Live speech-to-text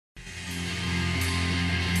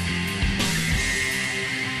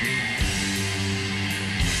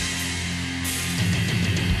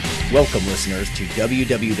Welcome, listeners, to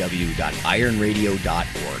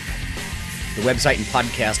www.ironradio.org, the website and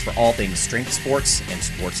podcast for all things strength sports and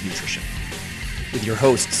sports nutrition. With your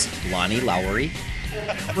hosts, Lonnie Lowery.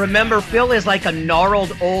 Remember, Phil is like a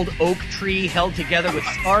gnarled old oak tree held together with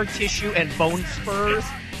scar tissue and bone spurs.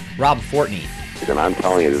 Rob Fortney. And I'm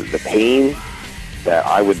telling you, the pain that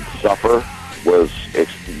I would suffer was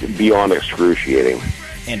beyond excruciating.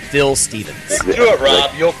 And Phil Stevens. Just do it,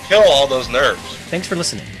 Rob. You'll kill all those nerves. Thanks for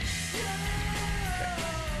listening.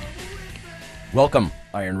 Welcome,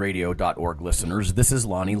 ironradio.org listeners. This is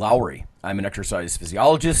Lonnie Lowery. I'm an exercise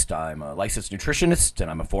physiologist, I'm a licensed nutritionist, and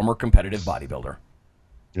I'm a former competitive bodybuilder.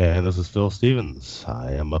 And this is Phil Stevens.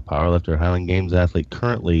 I am a powerlifter, Highland Games athlete.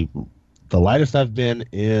 Currently, the lightest I've been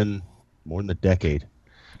in more than a decade.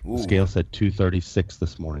 Ooh. The scale said 236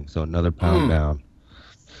 this morning, so another pound down.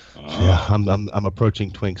 Yeah, I'm approaching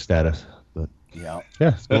twink status, but yeah,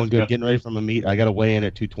 it's going good. Getting ready for my meet. I got to weigh in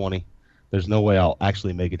at 220. There's no way I'll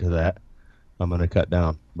actually make it to that. I'm going to cut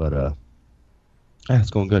down, but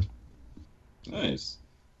it's going good. Nice.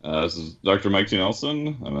 This is Dr. Mike T.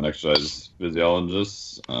 Nelson. I'm an exercise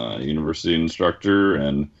physiologist, university instructor,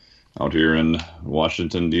 and out here in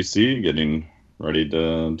Washington, D.C., getting ready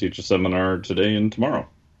to teach a seminar today and tomorrow.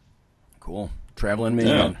 Cool. Traveling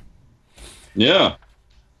man. Yeah.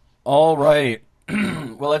 All right.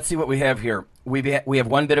 Well, let's see what we have here. We have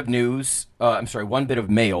one bit of news. One bit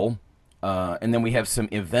of mail. And then we have some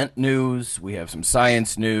event news. We have some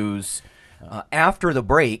science news. After the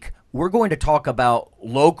break, we're going to talk about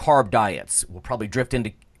low-carb diets. We'll probably drift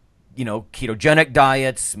into, ketogenic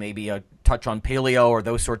diets, maybe a touch on paleo or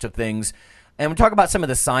those sorts of things. And we'll talk about some of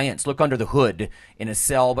the science, look under the hood in a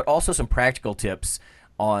cell, but also some practical tips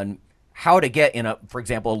on how to get in for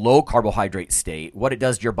example, a low-carbohydrate state, what it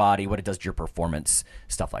does to your body, what it does to your performance,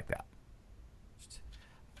 stuff like that.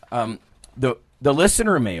 The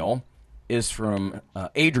listener mail is from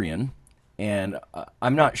Adrian, and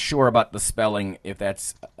I'm not sure about the spelling, if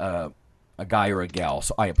that's a guy or a gal,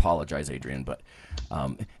 so I apologize, Adrian, but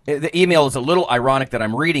the email is a little ironic that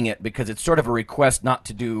I'm reading it because it's sort of a request not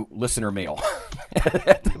to do listener mail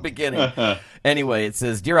at the beginning. Anyway, it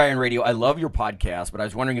says, Dear Iron Radio, I love your podcast, but I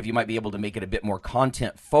was wondering if you might be able to make it a bit more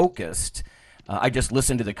content-focused. I just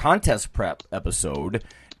listened to the contest prep episode,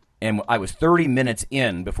 and I was 30 minutes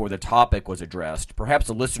in before the topic was addressed. Perhaps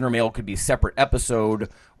a listener mail could be a separate episode,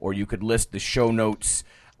 or you could list the show notes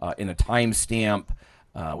in a timestamp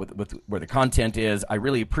with where the content is. I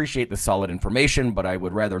really appreciate the solid information, but I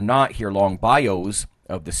would rather not hear long bios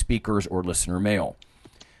of the speakers or listener mail.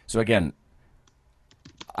 So again,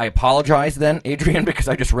 I apologize then, Adrian, because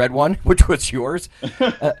I just read one, which was yours.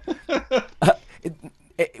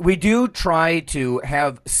 We do try to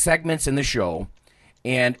have segments in the show.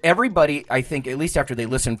 And everybody, I think, at least after they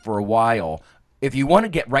listen for a while, if you want to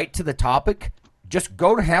get right to the topic, just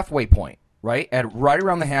go to halfway point, right? Right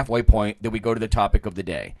around the halfway point that we go to the topic of the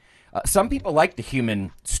day. Some people like the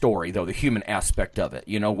human story, though, the human aspect of it,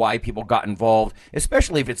 why people got involved,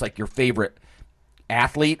 especially if it's like your favorite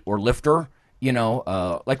athlete or lifter,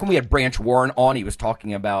 like when we had Branch Warren on, he was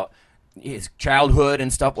talking about his childhood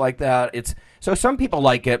and stuff like that. So some people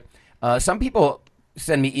like it. Some people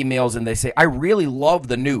send me emails and they say, I really love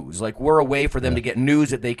the news. Like, we're a way for them to get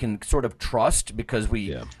news that they can sort of trust because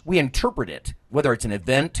we interpret it, whether it's an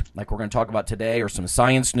event like we're going to talk about today or some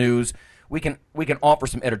science news. We can offer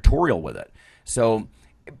some editorial with it. So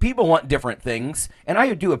people want different things, and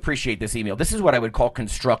I do appreciate this email. This is what I would call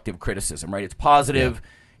constructive criticism, right? It's positive.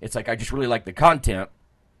 Yeah. It's like, I just really like the content.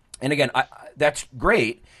 And again, that's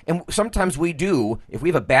great. And sometimes we do, if we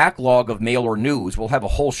have a backlog of mail or news, we'll have a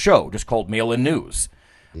whole show just called Mail and News.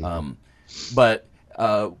 Mm-hmm. But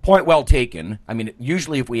point well taken. I mean,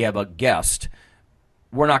 usually if we have a guest,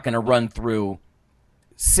 we're not going to run through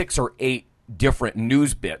 6 or 8 different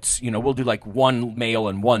news bits. We'll do like one mail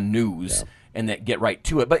and one news and then get right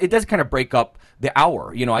to it. But it does kind of break up the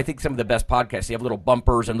hour. I think some of the best podcasts, they have little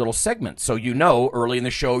bumpers and little segments. So early in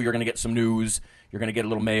the show, you're going to get some news. You're going to get a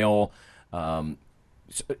little mail,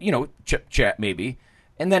 chip chat maybe.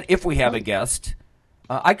 And then if we have a guest,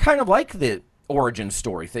 I kind of like the origin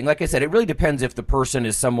story thing. Like I said, it really depends if the person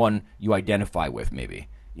is someone you identify with maybe,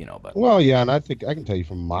 But Well, yeah, and I think I can tell you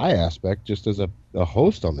from my aspect, just as a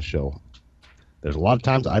host on the show, there's a lot of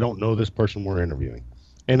times I don't know this person we're interviewing.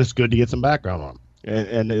 And it's good to get some background on them.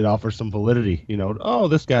 And it offers some validity,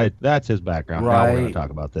 this guy, that's his background. Right. Now we're going to talk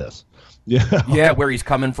about this. Yeah, where he's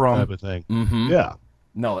coming from. Type of thing. Mm-hmm. Yeah.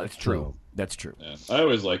 No, that's true. That's true. Yeah. I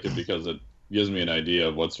always like it because it gives me an idea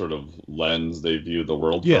of what sort of lens they view the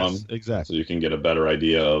world from. So Exactly. you can get a better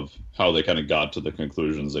idea of how they kind of got to the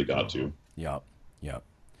conclusions they got to. Yeah.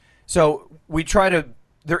 So we try to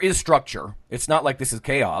there is structure. It's not like this is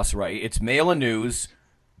chaos, right? It's mail and news,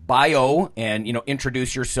 bio, and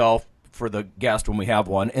introduce yourself for the guest when we have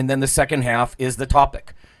one, and then the second half is the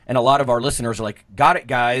topic. And a lot of our listeners are like, "Got it,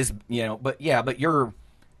 guys," But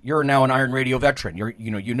you're now an Iron Radio veteran.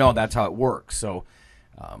 You know that's how it works. So,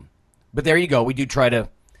 but there you go. We do try to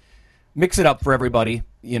mix it up for everybody,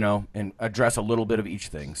 and address a little bit of each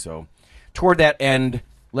thing. So, toward that end,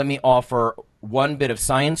 let me offer one bit of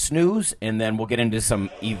science news, and then we'll get into some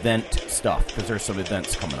event stuff because there's some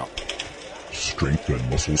events coming up. Strength and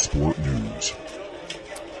muscle sport news.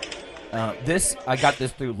 I got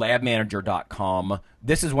this through labmanager.com.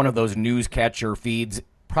 This is one of those news catcher feeds,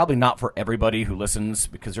 probably not for everybody who listens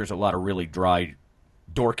because there's a lot of really dry,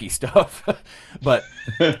 dorky stuff. But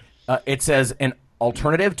it says an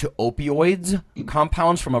alternative to opioids,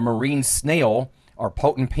 compounds from a marine snail are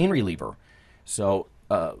potent pain reliever. So,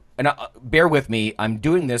 bear with me. I'm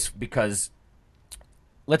doing this because,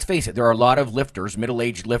 let's face it, there are a lot of lifters,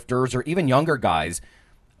 middle-aged lifters, or even younger guys.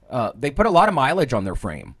 They put a lot of mileage on their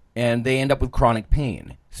frame, and they end up with chronic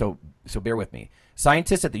pain. So bear with me.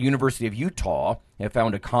 Scientists at the University of Utah have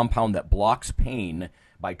found a compound that blocks pain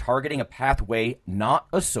by targeting a pathway not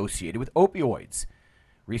associated with opioids.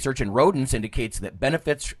 Research in rodents indicates that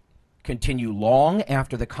benefits continue long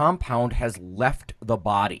after the compound has left the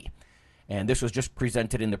body. And this was just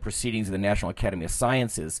presented in the proceedings of the National Academy of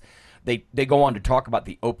Sciences. They go on to talk about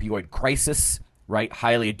the opioid crisis, right?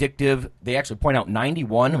 Highly addictive. They actually point out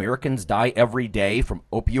 91 Americans die every day from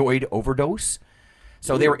opioid overdose.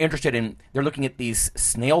 So they were interested in, they're looking at these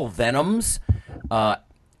snail venoms to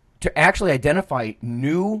actually identify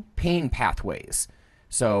new pain pathways.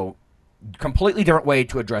 So completely different way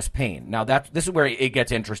to address pain. Now this is where it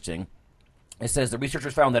gets interesting. It says the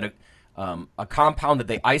researchers found that a compound that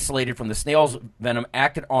they isolated from the snail's venom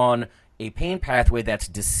acted on a pain pathway that's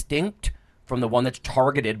distinct from the one that's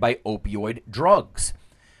targeted by opioid drugs.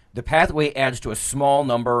 The pathway adds to a small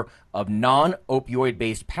number of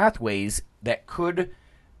non-opioid-based pathways that could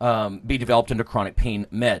be developed into chronic pain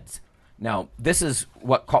meds. Now, this is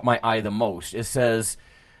what caught my eye the most. It says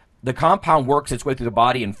the compound works its way through the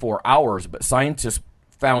body in 4 hours, but scientists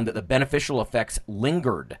found that the beneficial effects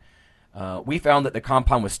lingered. We found that the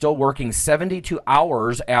compound was still working 72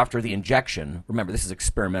 hours after the injection. Remember, this is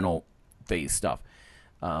experimental phase stuff.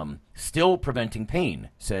 Still preventing pain,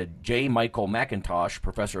 said J. Michael McIntosh,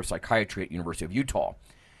 professor of psychiatry at University of Utah.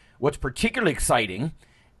 What's particularly exciting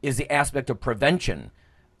is the aspect of prevention.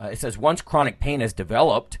 It says once chronic pain has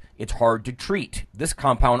developed, it's hard to treat. This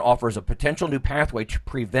compound offers a potential new pathway to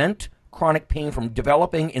prevent chronic pain from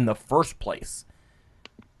developing in the first place.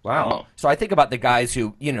 Wow. So I think about the guys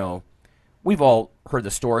who, we've all heard the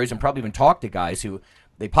stories and probably even talked to guys who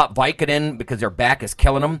they pop Vicodin because their back is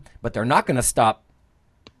killing them, but they're not going to stop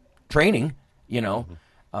training,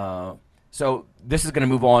 So this is going to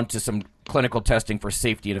move on to some clinical testing for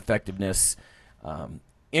safety and effectiveness.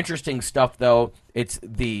 Interesting stuff, though. It's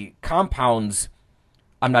the compounds.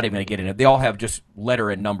 I'm not even going to get into it. They all have just letter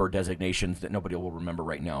and number designations that nobody will remember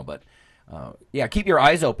right now. But, keep your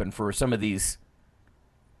eyes open for some of these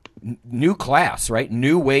new class, right?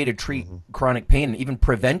 New way to treat chronic pain and even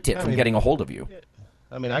prevent it from getting a hold of you.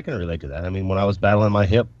 I can relate to that. When I was battling my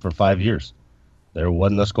hip for 5 years, there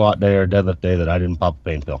wasn't a squat day or deadlift day that I didn't pop a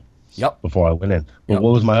pain pill. Yep. Before I went in. But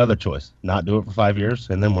what was my other choice? Not do it for 5 years,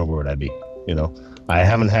 and then where would I be? I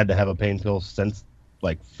haven't had to have a pain pill since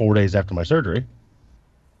 4 days after my surgery.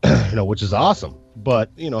 Which is awesome. But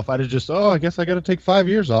if I'd have just, I guess I got to take 5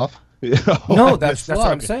 years off. No, that's what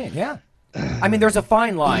I'm saying. Yeah. There's a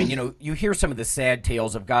fine line. You hear some of the sad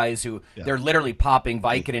tales of guys who they're literally popping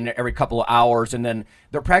Vicodin every couple of hours, and then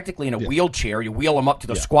they're practically in a wheelchair. You wheel them up to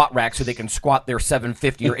the squat rack so they can squat their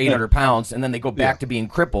 750 or 800 pounds, and then they go back to being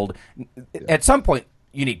crippled. At some point,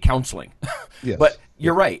 you need counseling. Yes. But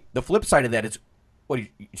you're right. The flip side of that is, you're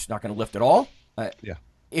just not going to lift at all?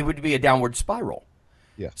 It would be a downward spiral.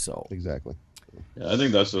 Yeah, so exactly. Yeah, I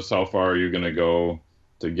think that's just how far you're going to go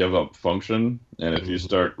to give up function. And if you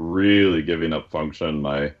start really giving up function,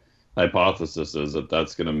 my hypothesis is that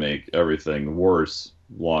that's going to make everything worse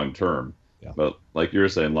long term. Yeah. But like you were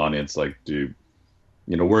saying, Lonnie, it's like,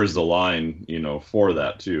 where's the line, for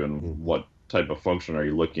that too? And what type of function are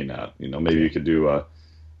you looking at? Maybe you could do a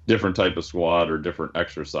different type of squat or different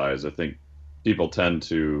exercise. I think people tend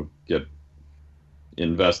to get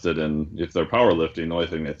invested in, if they're powerlifting, the only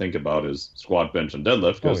thing they think about is squat, bench, and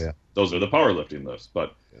deadlift, because those are the powerlifting lifts.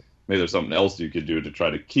 But maybe there's something else you could do to try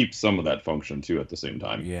to keep some of that function too at the same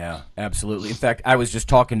time. Yeah, absolutely. In fact, I was just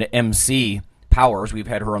talking to MC Powers. We've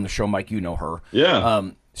had her on the show, Mike. You know her. Yeah.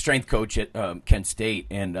 Strength coach at Kent State,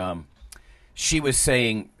 and she was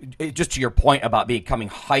saying, just to your point about becoming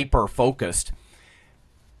hyper-focused,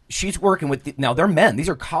 she's working with now they're men. These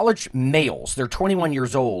are college males. They're 21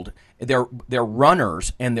 years old. They're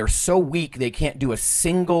runners, and they're so weak they can't do a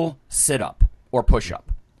single sit-up or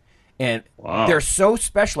push-up. And they're so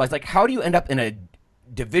specialized. Like, how do you end up in a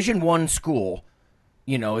Division I school,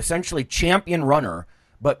 essentially champion runner,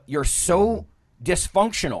 but you're so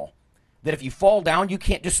dysfunctional that if you fall down, you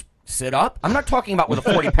can't just sit up? I'm not talking about with a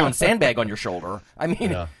 40-pound sandbag on your shoulder. I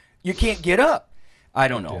mean, you can't get up. I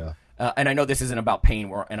don't know. Yeah. And I know this isn't about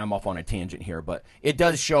pain, and I'm off on a tangent here, but it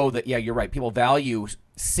does show that, you're right. People value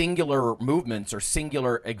singular movements or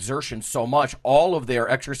singular exertion so much. All of their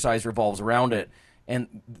exercise revolves around it,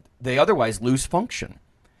 and they otherwise lose function,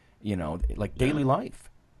 like daily life.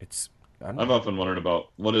 I've often wondered about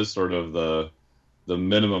what is sort of the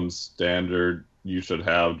minimum standard you should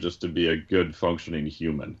have just to be a good functioning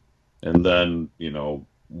human. And then,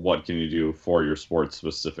 what can you do for your sport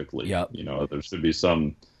specifically? Yep. There should be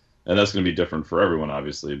some... And that's going to be different for everyone,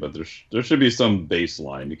 obviously, but there should be some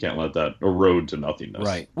baseline. You can't let that erode to nothingness.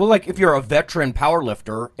 Right. Well, like if you're a veteran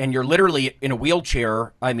powerlifter and you're literally in a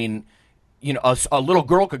wheelchair, I mean, a little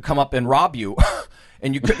girl could come up and rob you,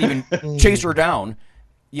 and you couldn't even chase her down,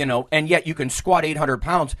 and yet you can squat 800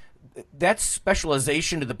 pounds. That's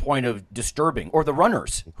specialization to the point of disturbing. Or the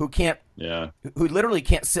runners who can't, who literally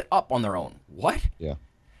can't sit up on their own. What? Yeah.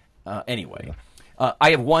 Anyway. Yeah.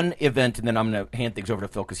 I have one event, and then I'm going to hand things over to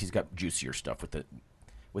Phil because he's got juicier stuff with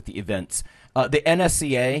the events. The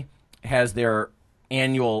NSCA has their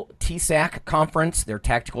annual TSAC conference, their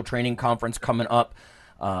tactical training conference, coming up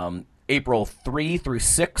April 3 through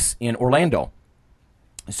 6 in Orlando.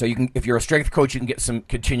 So you can, if you're a strength coach, you can get some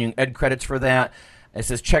continuing ed credits for that. It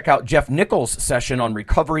says check out Jeff Nichols' session on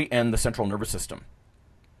recovery and the central nervous system.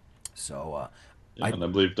 So. And I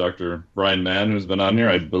believe Dr. Brian Mann, who's been on here,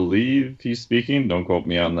 I believe he's speaking. Don't quote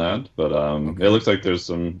me on that, but It looks like there's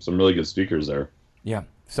some really good speakers there. Yeah.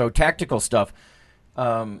 So tactical stuff.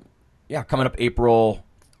 Coming up April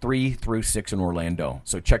 3 through 6 in Orlando.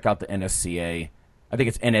 So check out the NSCA. I think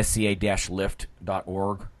it's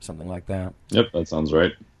nsca-lift.org, something like that. Yep, that sounds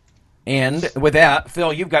right. And with that,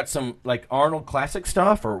 Phil, you've got some like Arnold Classic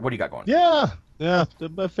stuff, or what do you got going? Yeah. I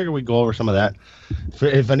figure we'd go over some of that.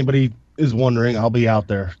 If anybody is wondering, I'll be out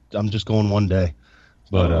there. I'm just going one day,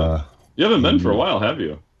 but you haven't been for a while, have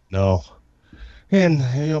you? No. And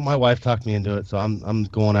my wife talked me into it, so I'm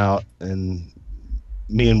going out, and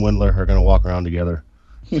me and Windler are going to walk around together.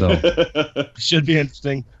 So it should be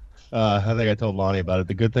interesting. I think I told Lonnie about it.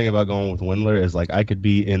 The good thing about going with Windler is like I could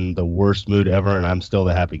be in the worst mood ever, and I'm still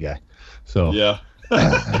the happy guy. So yeah.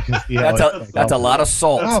 That's a lot of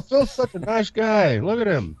salt. Oh, Phil's such a nice guy. Look at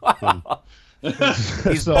him.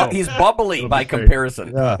 He's bubbly by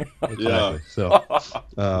comparison. Yeah, exactly. Yeah. So,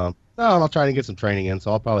 I'll try to get some training in.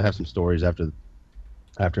 So I'll probably have some stories after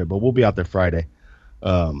it. But we'll be out there Friday,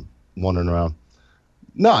 wandering around.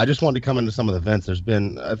 No, I just wanted to come into some of the events. There's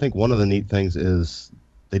been, I think, one of the neat things is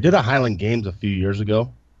they did a Highland Games a few years ago.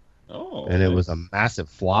 Oh. And it was a massive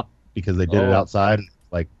flop because they did it outside,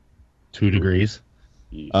 like 2 degrees.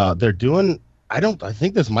 They're doing. I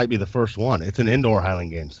think this might be the first one. It's an indoor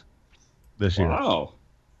Highland Games this year. Wow.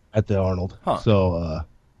 At the Arnold. Huh. So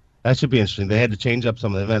that should be interesting. They had to change up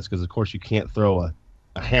some of the events because, of course, you can't throw a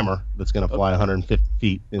hammer that's going to fly 150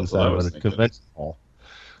 feet inside of a convention hall.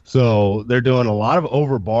 So they're doing a lot of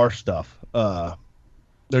over bar stuff.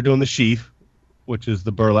 They're doing the sheath, which is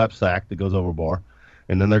the burlap sack that goes over bar,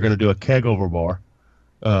 and then they're going to do a keg over bar.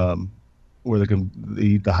 Where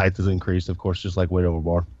the height is increased, of course, just like weight over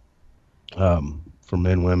bar, for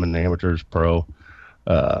men, women, amateurs, pro,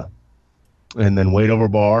 and then weight over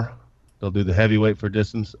bar. They'll do the heavyweight for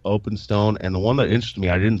distance, open stone, and the one that interested me,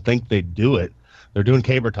 I didn't think they'd do it. They're doing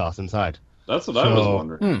caber toss inside. That's what I was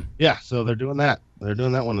wondering. Yeah, so they're doing that. They're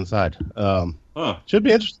doing that one inside. Should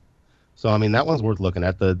be interesting. So I mean, that one's worth looking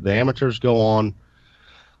at. The amateurs go on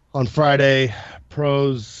Friday,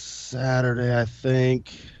 pros Saturday, I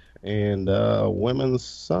think. And women's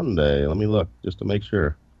Sunday. Let me look just to make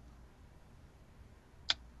sure.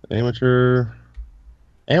 Amateur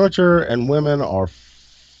and women are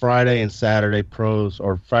Friday and Saturday. Pros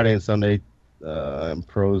or Friday and Sunday, and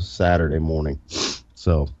pros Saturday morning.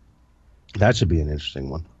 So that should be an interesting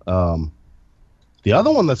one. The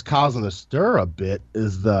other one that's causing a stir a bit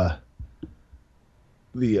is the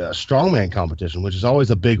strongman competition, which is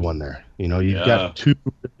always a big one there. You've got 2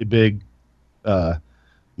 really big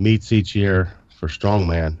meets each year for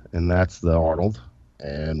strongman, and that's the Arnold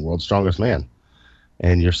and World's Strongest Man.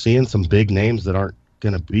 And you're seeing some big names that aren't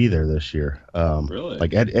going to be there this year. Really?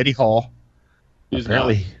 Like Eddie Hall.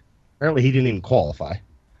 Apparently he didn't even qualify.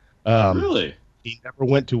 Really? He never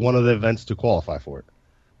went to one of the events to qualify for it.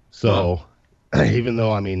 So, even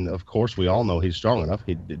though, I mean, of course, we all know he's strong enough,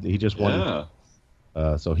 he just won.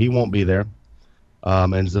 So he won't be there.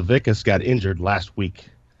 And Zavickas got injured last week,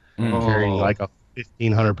 carrying like a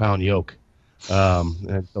 1,500-pound yoke.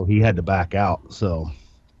 And so he had to back out. So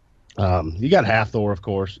you got Hathor, of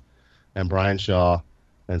course, and Brian Shaw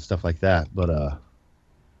and stuff like that. But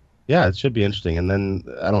yeah, it should be interesting. And then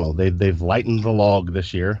I don't know, they've lightened the log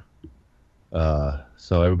this year.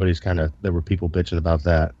 So everybody's there were people bitching about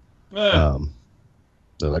that.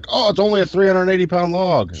 They're like, oh, it's only a 380-pound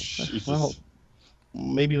log. Well,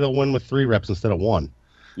 maybe they'll win with 3 reps instead of 1.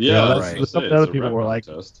 Yeah, that's something other people were like,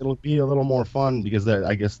 it'll be a little more fun because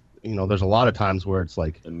I guess, there's a lot of times where it's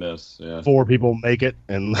like 4 people make it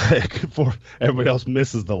and like everybody else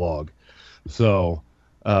misses the log. So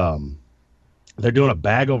they're doing a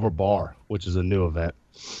bag over bar, which is a new event.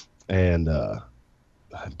 And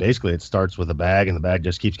basically it starts with a bag and the bag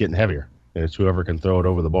just keeps getting heavier. And it's whoever can throw it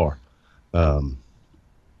over the bar.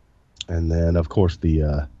 And then, of course,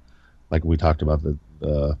 like we talked about,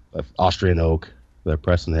 the Austrian oak, they're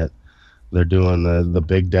pressing it. They're doing the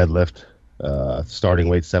big deadlift, starting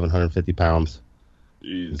weight 750 pounds.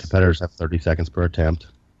 Competitors have 30 seconds per attempt.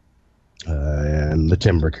 And the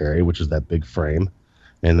timber carry, which is that big frame.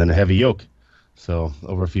 And then a heavy yoke. So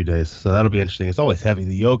over a few days. So that'll be interesting. It's always heavy.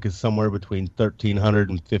 The yoke is somewhere between 1,300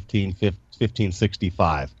 and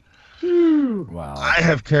 1,565. Wow. I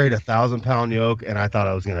have carried 1,000-pound yoke, and I thought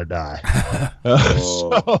I was going to die.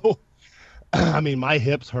 So, I mean, my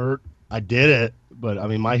hips hurt. I did it, but, I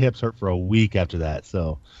mean, my hips hurt for a week after that.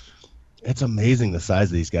 So it's amazing the size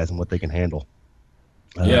of these guys and what they can handle.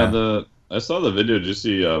 I saw the video. Did you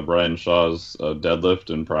see Brian Shaw's deadlift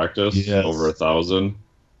in practice? Yes. Over 1,000.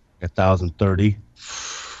 1,030.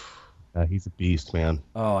 He's a beast, man.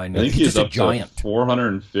 Oh, I know. I think he's up giant. to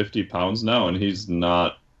 450 pounds now, and he's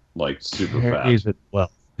not like super fat.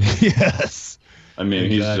 Well, yes. I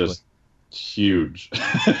mean, exactly. He's just huge.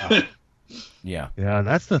 Yeah. Yeah, and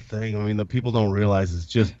that's the thing. I mean, the people don't realize is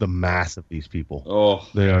just the mass of these people. Oh,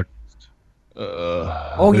 they are.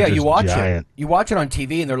 You watch giant. It. You watch it on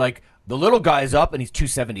TV, and they're like, the little guy's up, and he's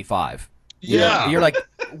 275. Yeah. You're like,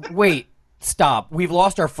 wait. Stop. We've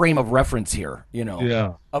lost our frame of reference here,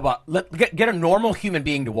 Yeah. About get a normal human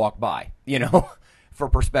being to walk by, for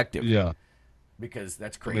perspective. Yeah. Because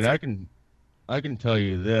that's crazy. I mean, I can tell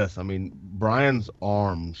you this. I mean, Brian's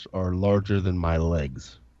arms are larger than my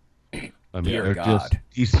legs. I mean, Dear God.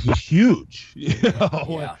 He's huge.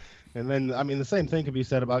 Yeah. And then, I mean, the same thing could be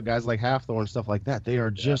said about guys like Hathor and stuff like that. They are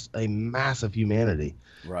just a massive humanity.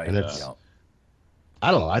 Right. And it's I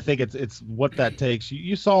don't know. I think it's what that takes.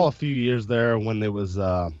 You saw a few years there when there was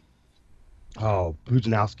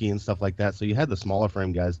Pujanowski and stuff like that. So you had the smaller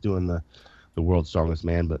frame guys doing the world's strongest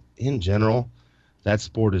man. But in general, that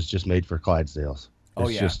sport is just made for Clydesdales.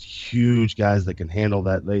 It's just huge guys that can handle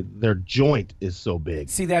that. Their joint is so big.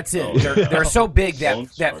 See, that's it. They're so big that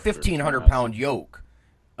 1,500-pound yoke.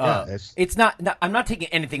 It's not. I'm not taking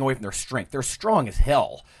anything away from their strength. They're strong as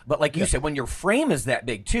hell. But like you said, when your frame is that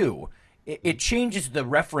big too. It changes the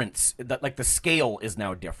reference. Like the scale is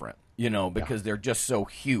now different, because they're just so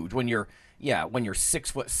huge. When you're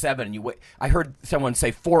 6'7", and you weigh. I heard someone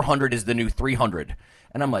say 400 is the new 300,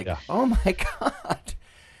 and I'm like, oh my God,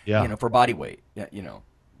 for body weight,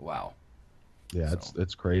 wow. Yeah,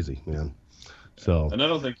 it's crazy, man. So, and I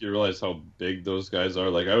don't think you realize how big those guys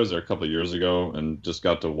are. Like I was there a couple of years ago and just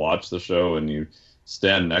got to watch the show, and you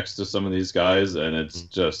stand next to some of these guys, and it's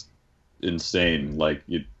just insane. Like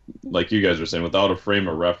you guys were saying, without a frame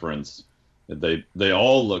of reference, they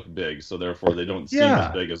all look big, so therefore they don't seem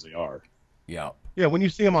as big as they are. Yeah. Yeah, when you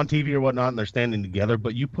see them on TV or whatnot and they're standing together,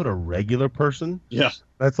 but you put a regular person,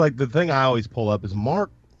 that's like the thing I always pull up is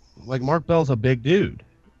Mark. Like Mark Bell's a big dude.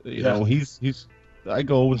 You know, he's I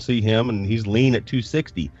go and see him and he's lean at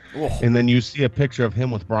 260. And then you see a picture of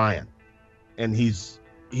him with Brian and he's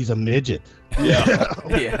a midget. Yeah.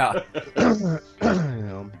 Yeah.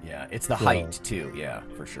 Yeah, it's the height too. Yeah,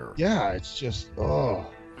 for sure. Yeah, it's just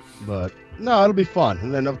but no, it'll be fun.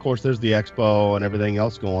 And then of course there's the expo and everything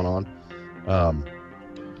else going on.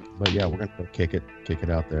 But yeah, we're gonna kick it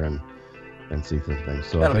out there and see some things.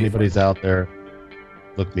 So if anybody's out there,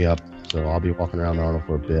 look me up. So I'll be walking around Arnold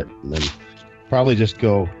for a bit and then probably just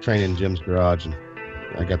go train in Jim's garage. And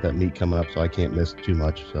I got that meet coming up, so I can't miss too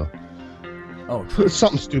much. So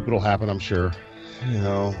something stupid will happen, I'm sure.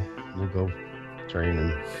 We'll go train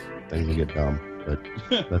and things will get dumb, but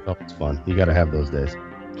that's always fun. You got to have those days.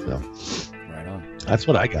 So right on. That's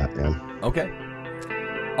what I got, man. Okay.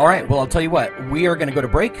 All right. Well, I'll tell you what. We are going to go to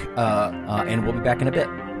break, and we'll be back in a bit.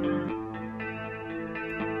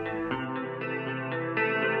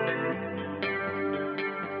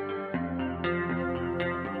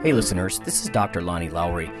 Hey listeners, this is Dr. Lonnie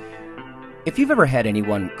Lowry. If you've ever had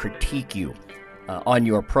anyone critique you on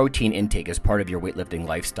your protein intake as part of your weightlifting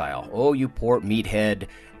lifestyle, oh, you poor meathead,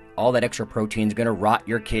 all that extra protein is going to rot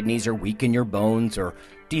your kidneys or weaken your bones or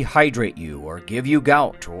dehydrate you or give you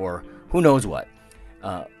gout or who knows what.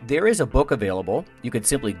 There is a book available. You could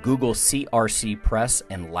simply Google CRC Press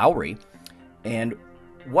and Lowry. And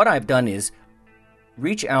what I've done is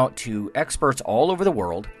reach out to experts all over the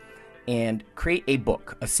world and create a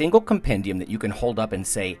book, a single compendium that you can hold up and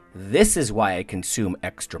say, this is why I consume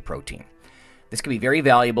extra protein. This can be very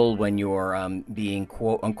valuable when you're being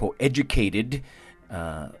quote-unquote educated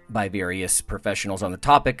by various professionals on the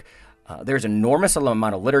topic. There's an enormous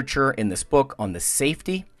amount of literature in this book on the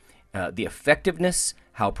safety, the effectiveness,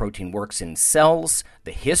 how protein works in cells,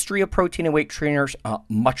 the history of protein and weight trainers,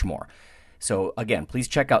 much more. So again, please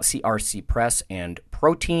check out CRC Press and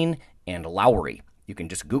Protein and Lowry. You can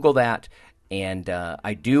just Google that. And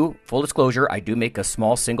I do, full disclosure, I do make a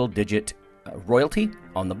small single-digit royalty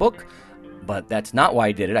on the book. But that's not why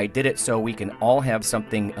I did it. I did it so we can all have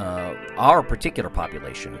something, our particular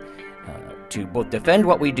population, to both defend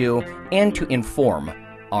what we do and to inform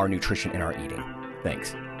our nutrition and our eating.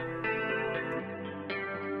 Thanks.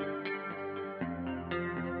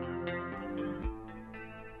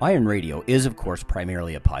 Iron Radio is, of course,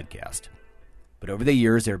 primarily a podcast. But over the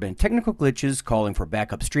years, there have been technical glitches calling for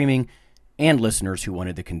backup streaming and listeners who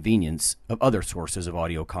wanted the convenience of other sources of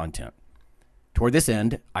audio content. Toward this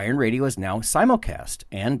end, Iron Radio is now simulcast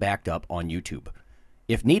and backed up on YouTube.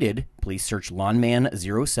 If needed, please search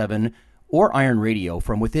Lawnman07 or Iron Radio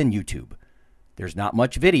from within YouTube. There's not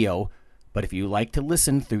much video, but if you like to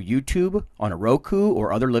listen through YouTube on a Roku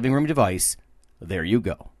or other living room device, there you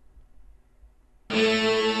go.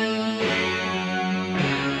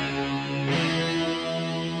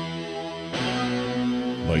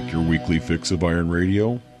 Like your weekly fix of Iron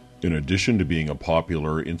Radio? In addition to being a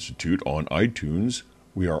popular institute on iTunes,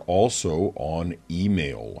 we are also on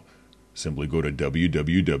email. Simply go to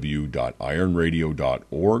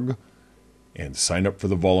www.ironradio.org and sign up for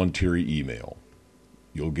the voluntary email.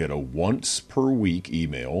 You'll get a once per week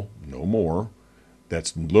email, no more.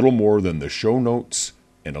 That's little more than the show notes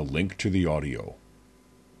and a link to the audio.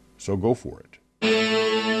 So go for it.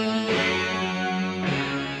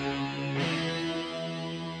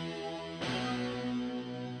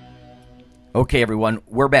 Okay, everyone,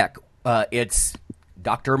 we're back. It's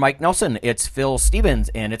Dr. Mike Nelson, it's Phil Stevens,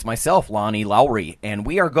 and it's myself, Lonnie Lowry, and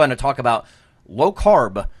we are going to talk about low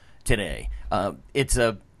carb today. It's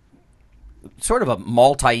a sort of a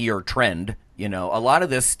multi-year trend. You know, a lot of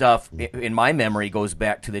this stuff, in my memory, goes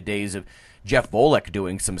back to the days of Jeff Volek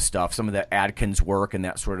doing some stuff, some of the Atkins work and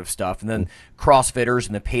that sort of stuff, and then CrossFitters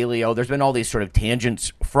and the paleo. There's been all these sort of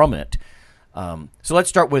tangents from it. So let's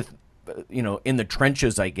start with, in the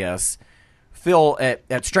trenches, I guess. Phil,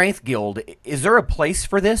 at Strength Guild, is there a place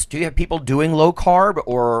for this? Do you have people doing low carb,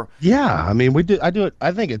 or? Yeah, I mean, I do it.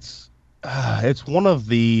 I think it's one of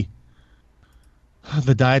the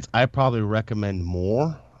diets I probably recommend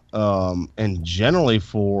more, and generally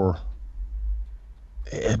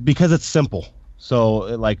because it's simple. So,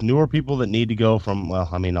 like newer people that need to go from,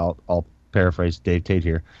 I'll paraphrase Dave Tate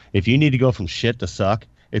here. If you need to go from shit to suck,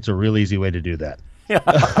 it's a real easy way to do that.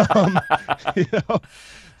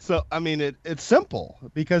 So, I mean, it's simple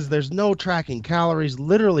because there's no tracking calories.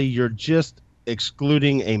 Literally, you're just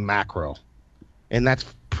excluding a macro, and that's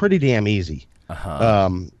pretty damn easy.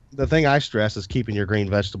 The thing I stress is keeping your green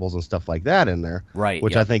vegetables and stuff like that in there, right?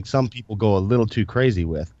 Which I think some people go a little too crazy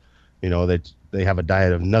with. That they have a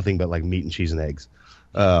diet of nothing but like meat and cheese and eggs.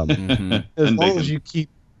 As long as you keep,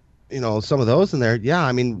 some of those in there, yeah.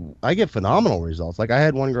 I mean, I get phenomenal results. Like I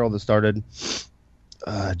had one girl that started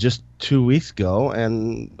just 2 weeks ago,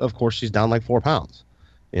 and of course she's down like 4 pounds,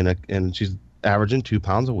 and she's averaging 2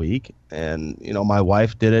 pounds a week. And my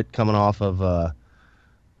wife did it coming off of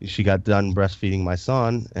she got done breastfeeding my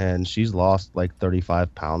son, and she's lost like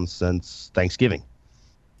 35 pounds since Thanksgiving.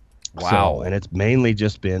 Wow. So, and it's mainly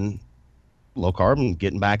just been low carb and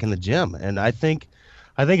getting back in the gym. And I think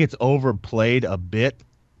it's overplayed a bit,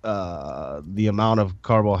 the amount of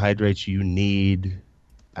carbohydrates you need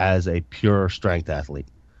as a pure strength athlete.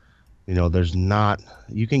 You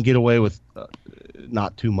can get away with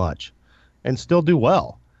not too much and still do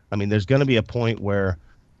well. I mean, there's going to be a point where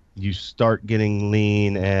you start getting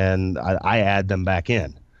lean, and I add them back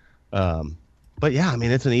in. But yeah, I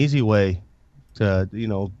mean, it's an easy way to,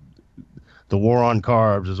 the war on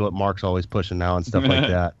carbs is what Mark's always pushing now and stuff like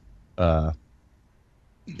that.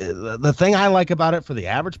 The thing I like about it for the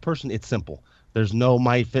average person, it's simple. There's no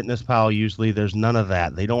MyFitnessPal usually. There's none of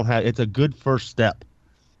that. They don't have. It's a good first step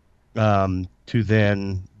to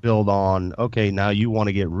then build on, okay, now you want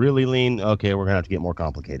to get really lean. Okay, we're going to have to get more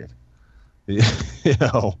complicated.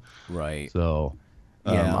 Right. So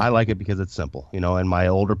Yeah. I like it because it's simple, and my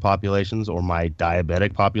older populations or my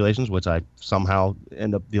diabetic populations, which I somehow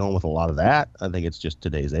end up dealing with a lot of that. I think it's just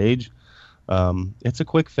today's age. It's a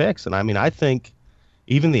quick fix. And I think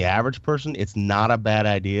even the average person, it's not a bad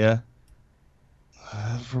idea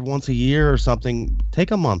for once a year or something.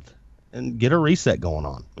 Take a month and get a reset going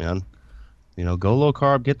on, man. Go low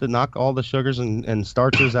carb, knock all the sugars and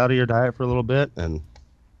starches out of your diet for a little bit, and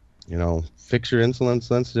fix your insulin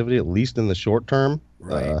sensitivity, at least in the short term.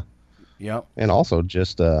 Right. Yep. And also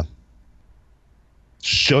just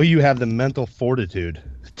show you have the mental fortitude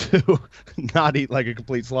to not eat like a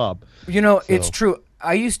complete slob. It's true.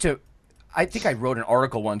 I think I wrote an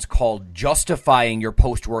article once called Justifying Your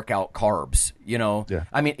Post-Workout Carbs. Yeah.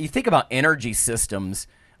 You think about energy systems.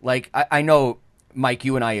 Like, I know, Mike,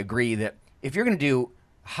 you and I agree that if you're going to do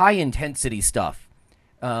high-intensity stuff,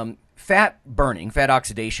 fat burning, fat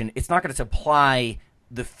oxidation, it's not going to supply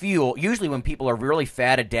the fuel. Usually when people are really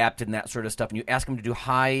fat adapted and that sort of stuff, and you ask them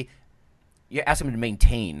to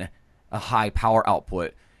maintain a high power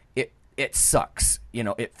output, it sucks.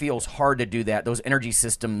 It feels hard to do that. Those energy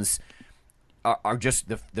systems are just,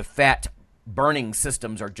 the fat burning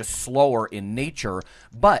systems are just slower in nature.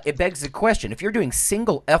 But it begs the question, if you're doing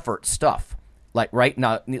single effort stuff, like right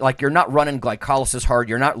now, like you're not running glycolysis hard,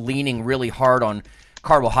 you're not leaning really hard on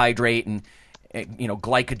carbohydrate and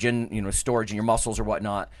glycogen storage in your muscles or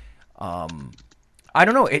whatnot. I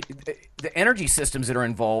don't know. The energy systems that are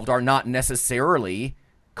involved are not necessarily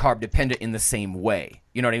carb dependent in the same way.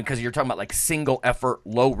 You know what I mean? Because you're talking about like single effort,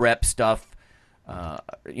 low rep stuff,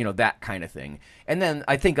 that kind of thing. And then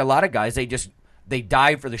I think a lot of guys, they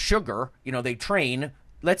dive for the sugar. They train.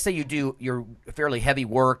 Let's say you do your fairly heavy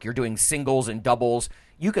work, you're doing singles and doubles.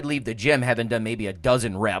 You could leave the gym having done maybe a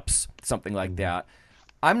dozen reps, something like that.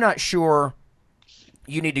 I'm not sure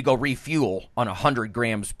you need to go refuel on 100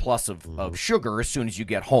 grams plus of sugar as soon as you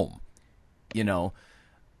get home.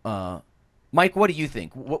 Mike, what do you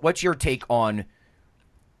think? What's your take on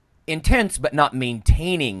intense but not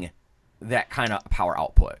maintaining that kind of power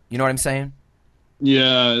output? You know what I'm saying?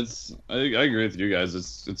 Yeah, I agree with you guys.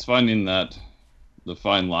 It's finding the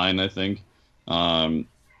fine line, I think.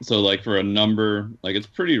 So like for a number, like it's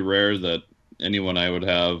pretty rare that anyone I would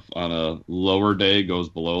have on a lower day goes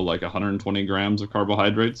below like 120 grams of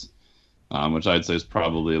carbohydrates, which I'd say is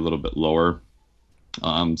probably a little bit lower.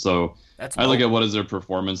 So I look at what is their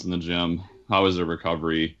performance in the gym, how is their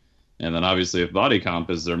recovery, and then obviously if body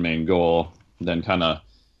comp is their main goal, then kind of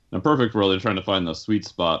in a perfect world, they're trying to find the sweet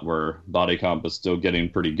spot where body comp is still getting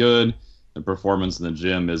pretty good, the performance in the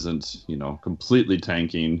gym isn't, completely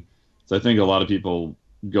tanking. So I think a lot of people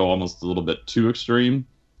go almost a little bit too extreme.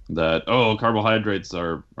 That, carbohydrates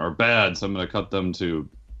are bad, so I'm going to cut them to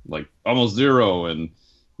like almost zero and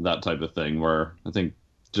that type of thing, where I think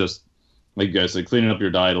just like you guys say, cleaning up your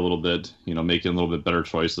diet a little bit, making a little bit better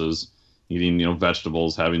choices, eating,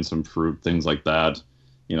 vegetables, having some fruit, things like that.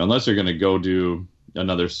 Unless you're going to go do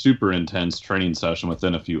another super intense training session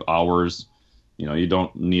within a few hours, you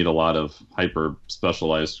don't need a lot of hyper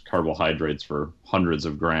specialized carbohydrates for hundreds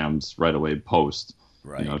of grams right away post.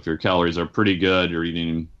 Right. If your calories are pretty good, you're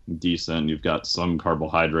eating decent, you've got some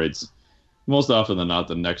carbohydrates, most often than not,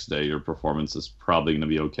 the next day your performance is probably going to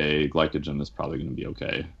be okay. Glycogen is probably going to be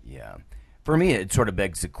okay. Yeah. For me, it sort of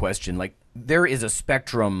begs the question, like, there is a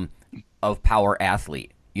spectrum of power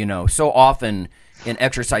athlete. So often in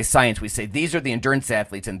exercise science, we say these are the endurance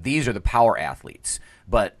athletes and these are the power athletes.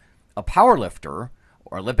 But a power lifter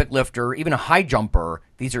or Olympic lifter, even a high jumper,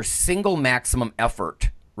 these are single maximum effort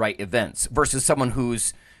events versus someone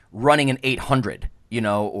who's running an 800,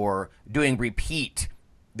 or doing repeat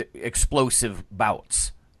explosive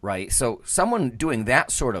bouts, right? So someone doing that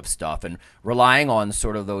sort of stuff and relying on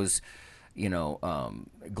sort of those,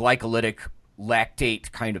 glycolytic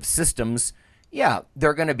lactate kind of systems, yeah,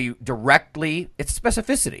 they're going to be it's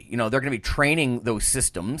specificity. They're going to be training those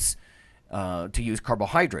systems to use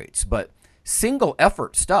carbohydrates. But single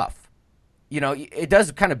effort stuff, it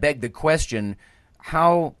does kind of beg the question,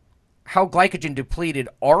 how glycogen depleted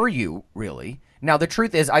are you really? Now, the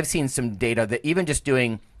truth is I've seen some data that even just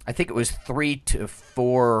doing, I think it was 3 to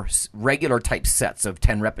 4 regular type sets of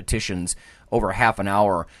 10 repetitions over half an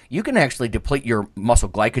hour, you can actually deplete your muscle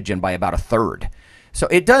glycogen by about a third. So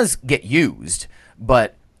it does get used,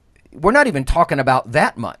 but we're not even talking about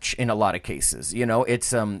that much in a lot of cases.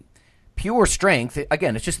 It's pure strength.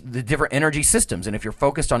 Again, it's just the different energy systems. And if you're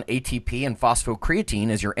focused on ATP and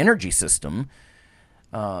phosphocreatine as your energy system,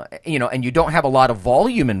 and you don't have a lot of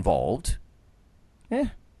volume involved, I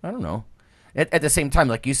don't know. At the same time,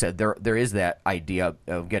 like you said, there is that idea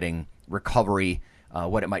of getting recovery,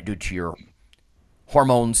 what it might do to your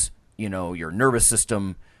hormones, your nervous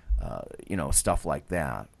system, stuff like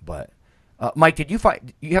that. But Mike, did you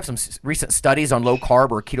have some recent studies on low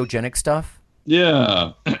carb or ketogenic stuff?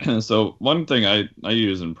 Yeah. So one thing I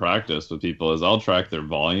use in practice with people is I'll track their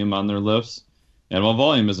volume on their lifts. And while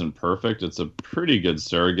volume isn't perfect, it's a pretty good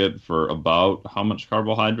surrogate for about how much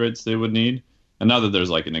carbohydrates they would need. And not that there's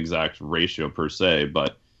like an exact ratio per se,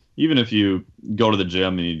 but even if you go to the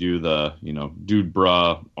gym and you do the, dude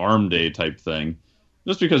bra arm day type thing,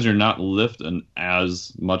 just because you're not lifting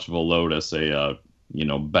as much of a load as, say,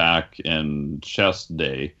 back and chest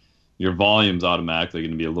day, your volume's automatically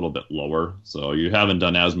going to be a little bit lower. So you haven't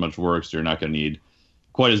done as much work, so you're not going to need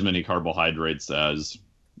quite as many carbohydrates as,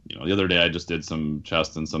 the other day I just did some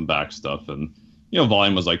chest and some back stuff, and,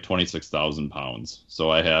 volume was like 26,000 pounds. So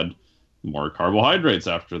I had more carbohydrates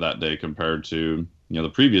after that day compared to, the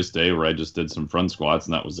previous day where I just did some front squats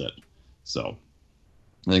and that was it. So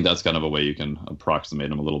I think that's kind of a way you can approximate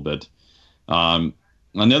them a little bit. On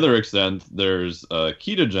the other extent, there's a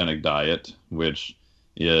ketogenic diet, which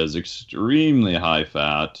is extremely high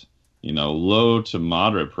fat, low to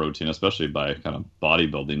moderate protein, especially by kind of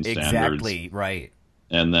bodybuilding standards. Exactly, right.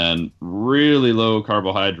 And then really low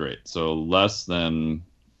carbohydrate, so less than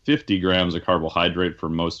 50 grams of carbohydrate for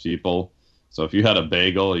most people. So if you had a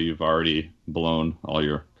bagel, you've already blown all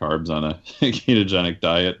your carbs on a ketogenic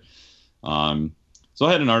diet. So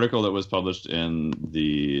I had an article that was published in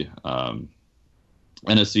the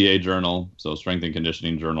NSCA journal, so Strength and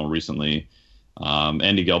Conditioning journal recently.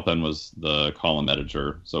 Andy Gelpen was the column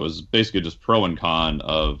editor. So it was basically just pro and con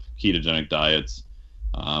of ketogenic diets.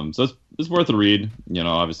 So it's worth a read.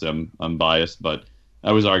 Obviously I'm biased, but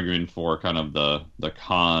I was arguing for kind of the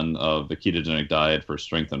con of the ketogenic diet for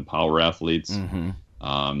strength and power athletes.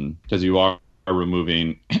 Because you are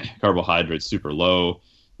removing carbohydrates super low.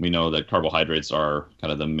 We know that carbohydrates are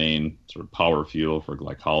kind of the main sort of power fuel for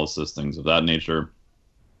glycolysis, things of that nature.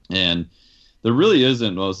 And there really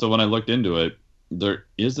isn't, so when I looked into it, there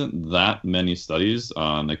isn't that many studies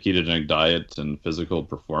on the ketogenic diet and physical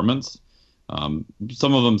performance.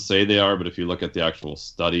 Some of them say they are, but if you look at the actual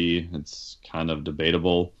study, it's kind of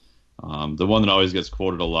debatable. The one that always gets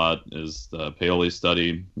quoted a lot is the Paoli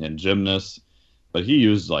study in gymnasts, but he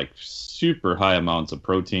used like super high amounts of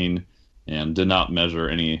protein and did not measure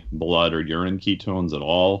any blood or urine ketones at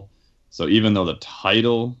all. So even though the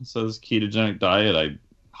title says ketogenic diet, I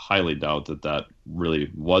highly doubt that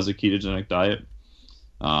really was a ketogenic diet.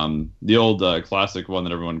 The old classic one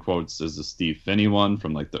that everyone quotes is the Steve Finney one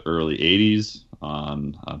from like the early 80s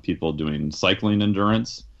on people doing cycling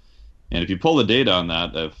endurance. And if you pull the data on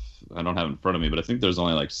that, if I don't have it in front of me, but I think there's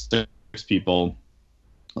only like 6 people,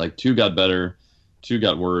 like 2 got better, 2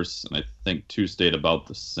 got worse, and I think 2 stayed about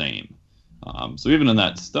the same. So even in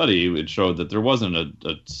that study, it showed that there wasn't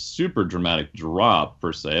a super dramatic drop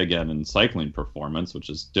per se, again, in cycling performance, which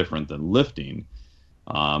is different than lifting.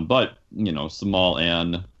 But, small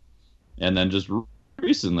n. And then just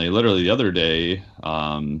recently, literally the other day,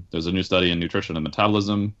 there's a new study in Nutrition and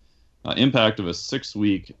Metabolism, impact of a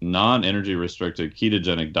 6-week non-energy restricted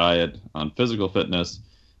ketogenic diet on physical fitness,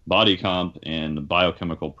 body comp, and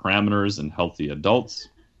biochemical parameters in healthy adults.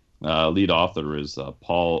 Lead author is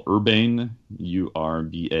Paul Urbain,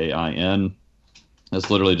 Urbain. This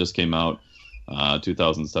literally just came out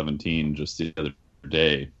 2017, just the other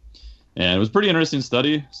day. And it was a pretty interesting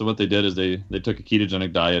study. So what they did is they took a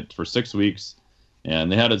ketogenic diet for 6 weeks,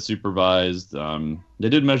 and they had it supervised. They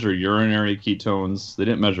did measure urinary ketones. They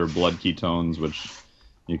didn't measure blood ketones, which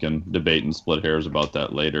you can debate and split hairs about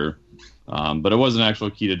that later. But it was an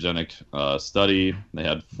actual ketogenic study. They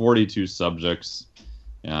had 42 subjects.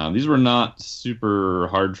 These were not super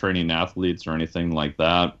hard training athletes or anything like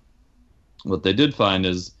that. What they did find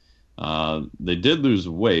is they did lose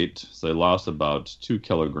weight, so they lost about 2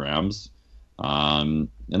 kilograms. And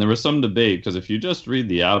there was some debate, because if you just read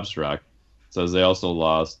the abstract, it says they also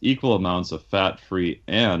lost equal amounts of fat-free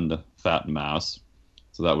and fat mass.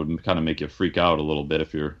 So that would kind of make you freak out a little bit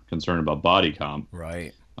if you're concerned about body comp.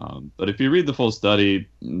 Right. But if you read the full study,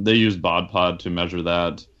 they use BODPOD to measure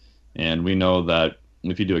that. And we know that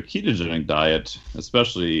if you do a ketogenic diet,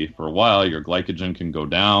 especially for a while, your glycogen can go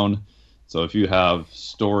down. So if you have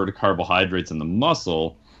stored carbohydrates in the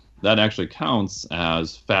muscle, that actually counts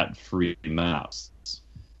as fat-free mass.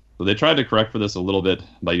 So they tried to correct for this a little bit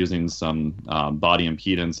by using some body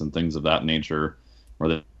impedance and things of that nature,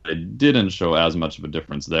 where they didn't show as much of a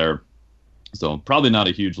difference there. So probably not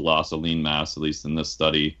a huge loss of lean mass, at least in this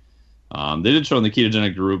study. They did show in the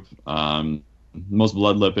ketogenic group, most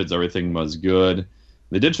blood lipids, everything was good.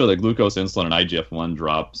 they did show that glucose, insulin, and IGF-1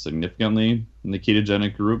 drop significantly in the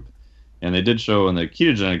ketogenic group. And they did show in the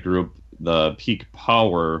ketogenic group, the peak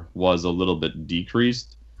power was a little bit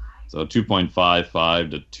decreased. So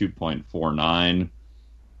 2.55 to 2.49.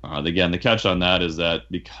 Again, the catch on that is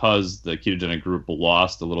that because the ketogenic group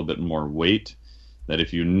lost a little bit more weight, that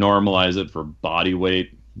if you normalize it for body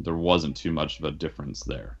weight, there wasn't too much of a difference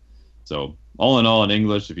there. So all in all, in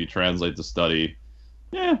English, if you translate the study,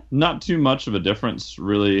 not too much of a difference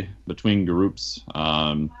really between groups.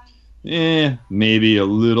 Maybe a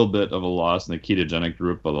little bit of a loss in the ketogenic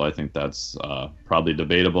group, although I think that's probably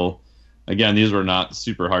debatable. Again, these were not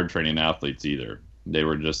super hard training athletes either. They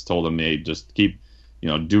were just told them, hey, just keep,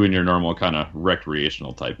 doing your normal kind of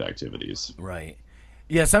recreational type activities. Right.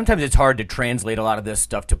 Yeah, sometimes it's hard to translate a lot of this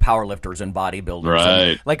stuff to powerlifters and bodybuilders.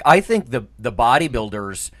 Right. And, I think the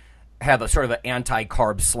bodybuilders have a sort of an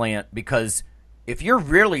anti-carb slant because if you're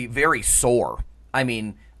really very sore, I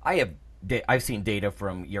mean, I've seen data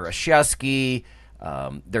from Yarashevsky.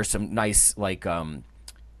 There's some nice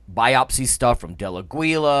biopsy stuff from De La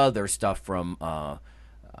Guila. There's stuff from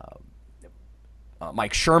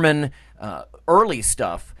Mike Sherman, early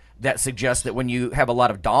stuff that suggests that when you have a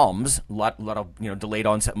lot of DOMS, a lot of delayed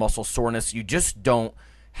onset muscle soreness, you just don't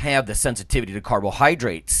have the sensitivity to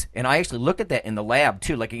carbohydrates. And I actually look at that in the lab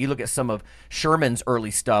too. Like you look at some of Sherman's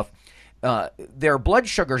early stuff, their blood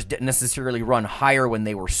sugars didn't necessarily run higher when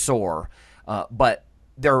they were sore, but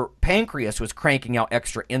their pancreas was cranking out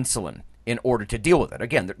extra insulin in order to deal with it.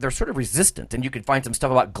 Again, they're sort of resistant, and you can find some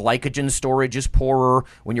stuff about glycogen storage is poorer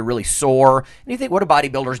when you're really sore. And you think, what do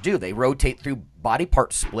bodybuilders do? They rotate through body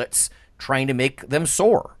part splits trying to make them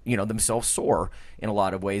sore, themselves sore in a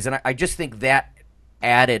lot of ways. And I just think that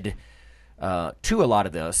added to a lot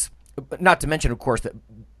of this. But not to mention, of course, that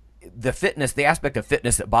the aspect of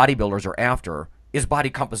fitness that bodybuilders are after is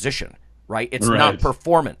body composition, right? It's not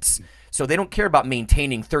performance. So they don't care about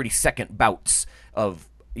maintaining 30-second bouts of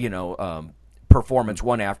performance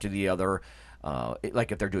one after the other,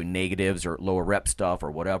 like if they're doing negatives or lower rep stuff or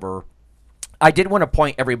whatever. I did want to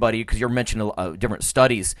point everybody, because you're mentioning different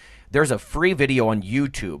studies, there's a free video on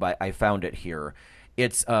YouTube. I found it here.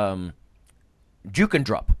 It's Jukendrup,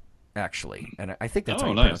 actually, and I think that's how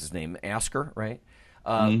you pronounce his name, Asker, right?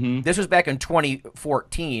 This was back in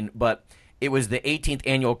 2014, but it was the 18th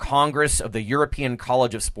Annual Congress of the European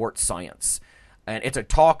College of Sports Science, and it's a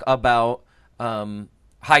talk about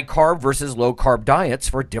high carb versus low carb diets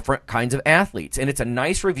for different kinds of athletes. And it's a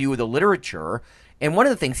nice review of the literature. And one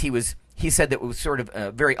of the things he said that was sort of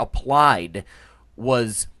very applied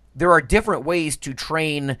was there are different ways to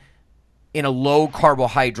train in a low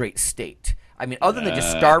carbohydrate state. I mean, other than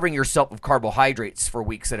just starving yourself of carbohydrates for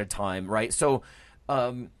weeks at a time, right? So,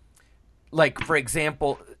 for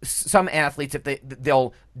example, some athletes, if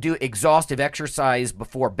they'll do exhaustive exercise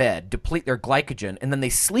before bed, deplete their glycogen, and then they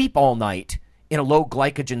sleep all night in a low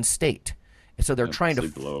glycogen state. And so they're trying to...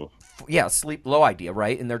 Sleep low. Sleep low idea,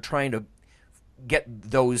 right? And they're trying to get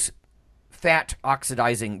those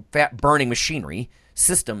fat-oxidizing, fat-burning machinery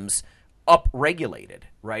systems up-regulated,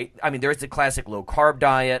 right? I mean, there's the classic low-carb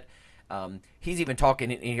diet. He's even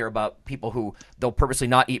talking in here about people who they'll purposely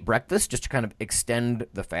not eat breakfast just to kind of extend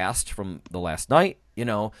the fast from the last night,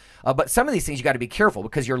 But some of these things you got to be careful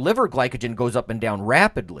because your liver glycogen goes up and down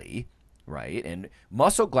rapidly, right? And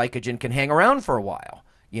muscle glycogen can hang around for a while,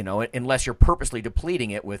 unless you're purposely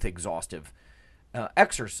depleting it with exhaustive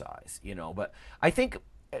exercise, But I think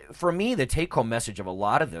for me, the take-home message of a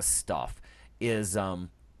lot of this stuff is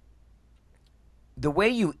the way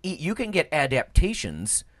you eat. You can get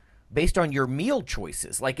adaptations based on your meal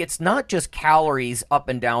choices. Like it's not just calories up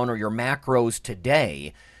and down or your macros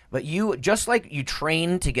today, but you just like you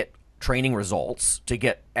train to get training results, to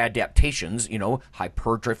get adaptations,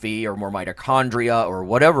 hypertrophy or more mitochondria or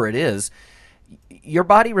whatever it is, your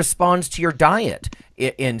body responds to your diet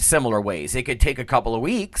in similar ways. It could take a couple of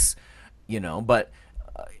weeks, but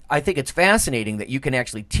I think it's fascinating that you can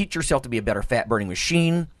actually teach yourself to be a better fat-burning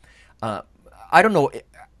machine. I don't know.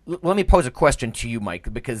 Let me pose a question to you,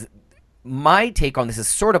 Mike, because my take on this is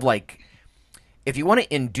sort of like if you want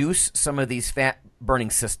to induce some of these fat-burning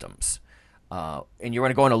systems, and you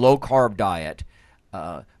want to go on a low-carb diet,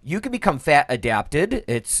 you can become fat-adapted.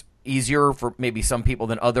 It's easier for maybe some people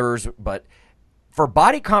than others, but for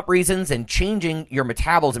body comp reasons and changing your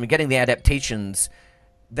metabolism and getting the adaptations,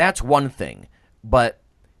 that's one thing. But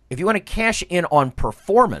if you want to cash in on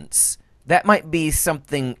performance, that might be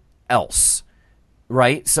something else,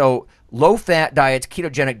 right? So low-fat diets,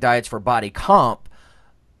 ketogenic diets for body comp,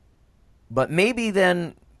 but maybe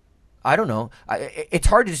then, I don't know, it's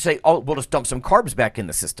hard to say, we'll just dump some carbs back in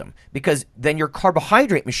the system because then your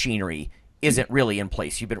carbohydrate machinery isn't really in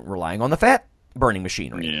place. You've been relying on the fat burning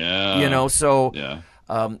machinery. Yeah. So yeah.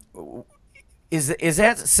 Is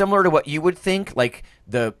that similar to what you would think? Like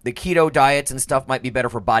the keto diets and stuff might be better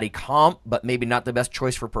for body comp, but maybe not the best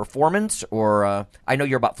choice for performance? Or I know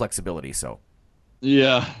you're about flexibility, so.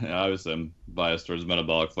 Yeah, obviously I'm biased towards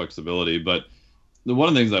metabolic flexibility, but one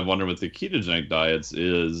of the things I've wondered with the ketogenic diets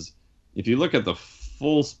is if you look at the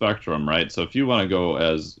full spectrum, right? So if you want to go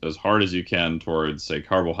as hard as you can towards, say,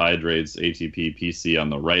 carbohydrates, ATP, PC on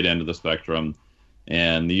the right end of the spectrum,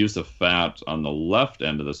 and the use of fat on the left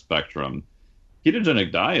end of the spectrum,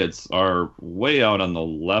 ketogenic diets are way out on the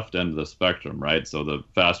left end of the spectrum, right? So the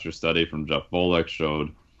FASTER study from Jeff Volek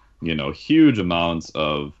showed, huge amounts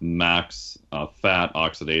of max fat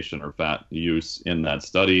oxidation or fat use in that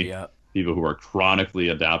study. Yeah. People who are chronically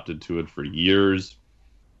adapted to it for years.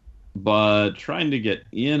 But trying to get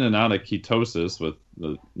in and out of ketosis,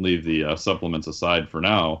 leave the supplements aside for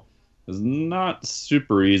now, is not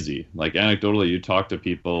super easy. Like anecdotally, you talk to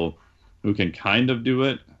people who can kind of do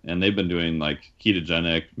it, and they've been doing like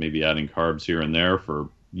ketogenic, maybe adding carbs here and there for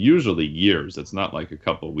usually years. It's not like a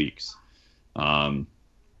couple weeks.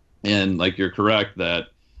 And like you're correct that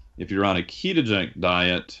if you're on a ketogenic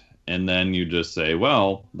diet and then you just say,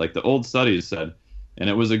 well, like the old studies said, and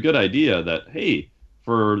it was a good idea that, hey,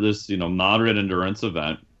 for this, moderate endurance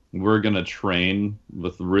event, we're going to train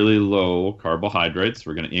with really low carbohydrates.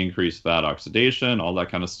 We're going to increase fat oxidation, all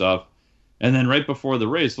that kind of stuff. And then right before the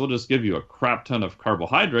race, we'll just give you a crap ton of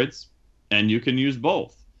carbohydrates and you can use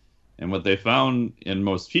both. And what they found in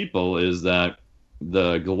most people is that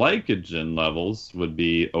the glycogen levels would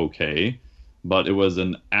be okay, but it was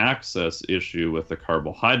an access issue with the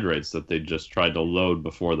carbohydrates that they just tried to load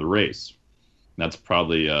before the race. That's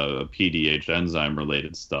probably a PDH enzyme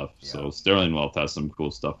related stuff. Yeah. So Sterling Wealth has some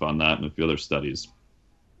cool stuff on that and a few other studies.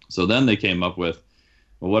 So then they came up with,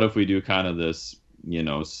 well, what if we do kind of this,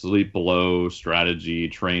 sleep low strategy,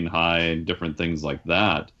 train high, different things like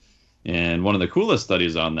that. And one of the coolest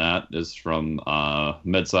studies on that is from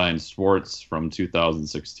MedScience Sports from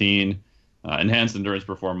 2016, Enhanced Endurance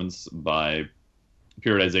Performance by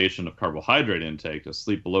Periodization of Carbohydrate Intake, a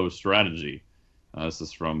sleep low strategy. This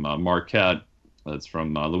is from Marquette. That's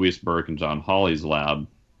from Louise Burke and John Hawley's lab.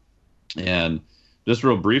 And just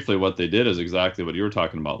real briefly, what they did is exactly what you were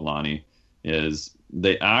talking about, Lonnie, is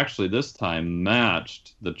they actually this time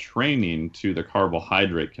matched the training to the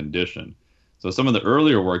carbohydrate condition. So some of the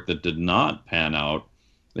earlier work that did not pan out,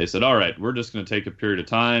 they said, all right, we're just going to take a period of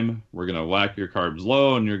time. We're going to whack your carbs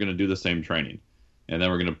low, and you're going to do the same training. And then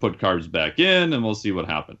we're going to put carbs back in, and we'll see what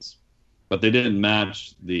happens. But they didn't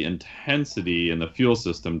match the intensity and the fuel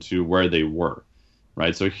system to where they were,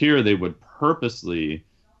 right? So here they would purposely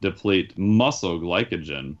deplete muscle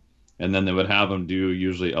glycogen, and then they would have them do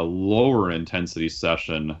usually a lower intensity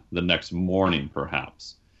session the next morning,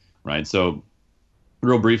 perhaps, right? So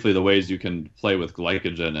real briefly, the ways you can play with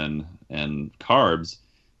glycogen and carbs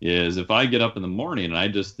is if I get up in the morning and I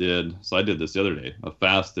did this the other day, a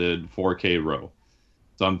fasted 4K row.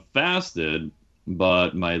 So I'm fasted,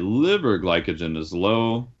 but my liver glycogen is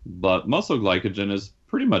low, but muscle glycogen is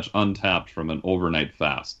pretty much untapped from an overnight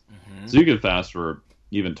fast. Mm-hmm. So you could fast for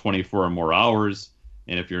even 24 or more hours,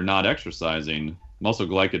 and if you're not exercising, muscle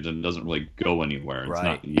glycogen doesn't really go anywhere. It's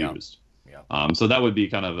not used. Yeah. So that would be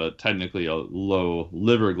kind of technically a low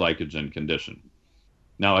liver glycogen condition.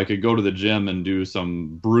 Now, I could go to the gym and do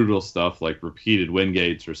some brutal stuff like repeated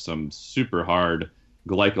Wingates or some super hard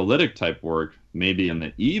glycolytic type work, maybe in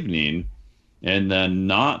the evening, and then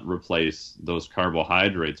not replace those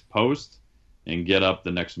carbohydrates post and get up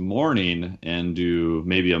the next morning and do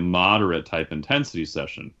maybe a moderate type intensity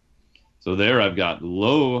session. So there I've got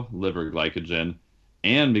low liver glycogen,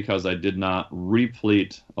 and because I did not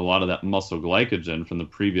replete a lot of that muscle glycogen from the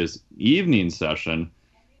previous evening session,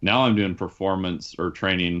 now I'm doing performance or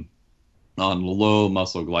training on low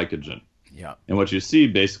muscle glycogen. Yeah. And what you see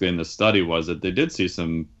basically in this study was that they did see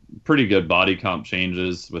some pretty good body comp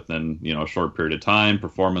changes within, a short period of time.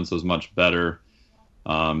 Performance was much better.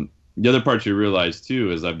 The other part you realize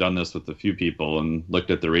too is I've done this with a few people and looked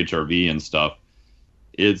at their HRV and stuff.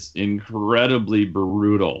 It's incredibly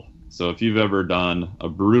brutal. So if you've ever done a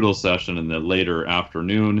brutal session in the later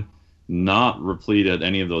afternoon, not repleted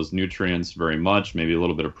any of those nutrients very much, maybe a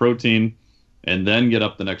little bit of protein, and then get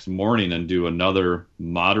up the next morning and do another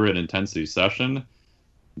moderate intensity session,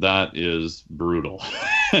 that is brutal.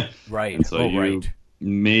 Right. And so you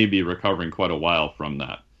may be recovering quite a while from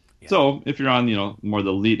that. Yeah. So if you're on, more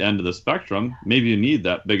the elite end of the spectrum, maybe you need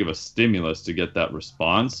that big of a stimulus to get that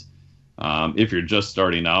response. If you're just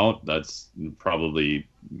starting out, that's probably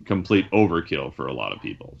complete overkill for a lot of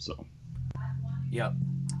people. So, yeah.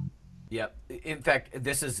 Yep. In fact,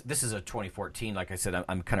 this is a 2014. Like I said,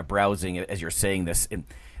 I'm kind of browsing as you're saying this, and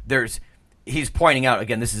he's pointing out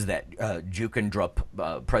again. This is that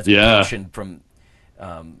Jukendrup presentation from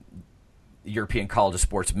European College of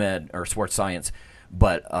Sports Med or Sports Science,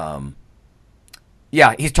 but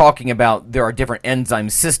yeah, he's talking about there are different enzyme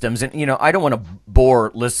systems, and I don't want to bore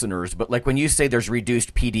listeners, but like when you say there's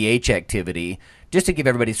reduced PDH activity, just to give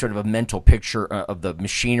everybody sort of a mental picture of the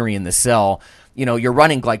machinery in the cell, you're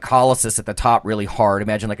running glycolysis at the top really hard.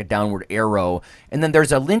 Imagine like a downward arrow, and then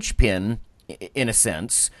there's a linchpin, in a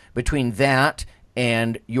sense, between that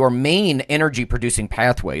and your main energy producing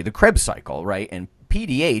pathway, the Krebs cycle, right? And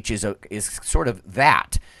PDH is sort of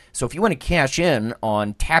that. So if you want to cash in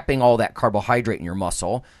on tapping all that carbohydrate in your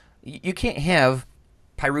muscle, you can't have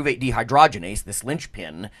pyruvate dehydrogenase, this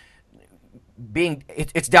linchpin,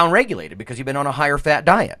 it's downregulated because you've been on a higher fat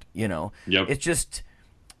diet. Yep. It's just,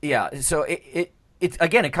 yeah. So it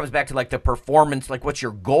again, it comes back to like the performance, like what's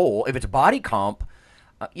your goal? If it's body comp,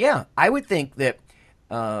 I would think that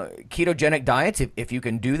ketogenic diets, if you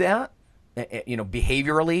can do that,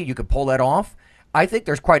 behaviorally, you could pull that off. I think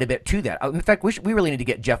there's quite a bit to that. In fact, we really need to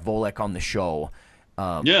get Jeff Volek on the show.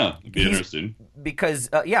 It'd be interesting. Because,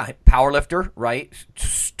 powerlifter, right?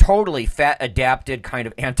 Totally fat adapted kind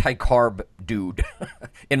of anti-carb dude,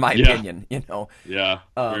 in my opinion. Yeah,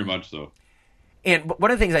 very much so. And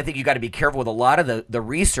one of the things I think you got to be careful with a lot of the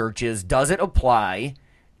research is, does it apply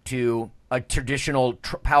to a traditional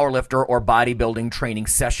powerlifter or bodybuilding training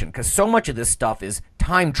session? Because so much of this stuff is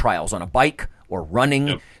time trials on a bike or running.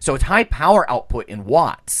 Yep. So it's high power output in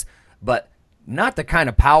watts, but not the kind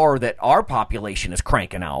of power that our population is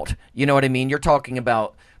cranking out. You know what I mean? You're talking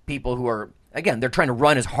about people who are, again, they're trying to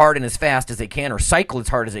run as hard and as fast as they can or cycle as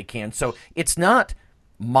hard as they can. So it's not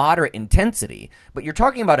moderate intensity, but you're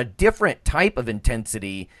talking about a different type of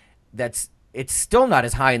intensity it's still not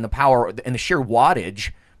as high in the power and the sheer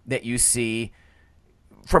wattage that you see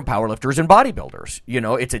from powerlifters and bodybuilders.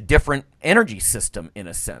 It's a different energy system in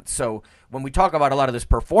a sense. So when we talk about a lot of this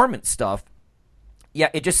performance stuff,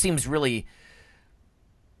 it just seems really,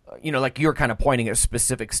 like you're kind of pointing at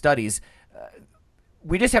specific studies.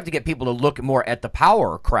 We just have to get people to look more at the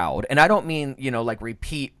power crowd. And I don't mean, like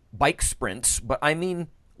repeat bike sprints, but I mean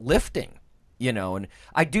lifting, and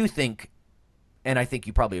I do think, and I think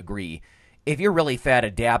you probably agree, if you're really fat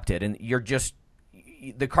adapted and you're just,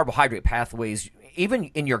 the carbohydrate pathways, even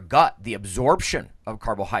in your gut, the absorption of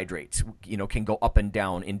carbohydrates, can go up and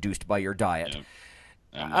down induced by your diet.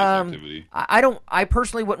 Activity. I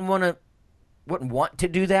personally wouldn't want to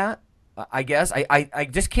do that. I guess I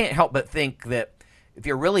just can't help but think that if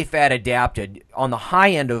you're really fat adapted on the high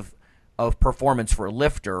end of performance for a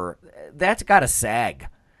lifter, that's got to sag.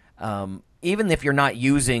 Even if you're not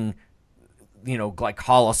using,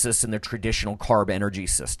 glycolysis in the traditional carb energy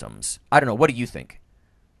systems. I don't know. What do you think?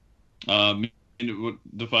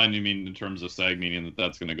 Define, you mean in terms of sag, meaning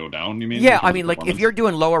that's going to go down, you mean? Yeah, I mean, like if you're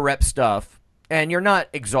doing lower rep stuff and you're not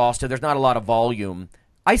exhausted, there's not a lot of volume,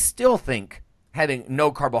 I still think having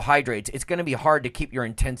no carbohydrates, it's going to be hard to keep your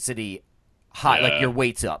intensity high, like your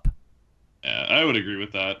weight's up. Yeah, I would agree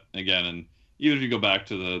with that. Again, and even if you go back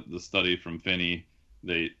to the study from Finney,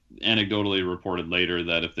 they anecdotally reported later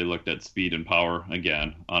that if they looked at speed and power,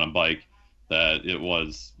 again, on a bike, that it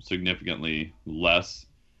was significantly less.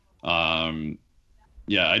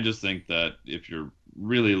 I just think that if you're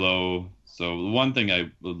really low, so the one thing I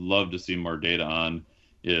would love to see more data on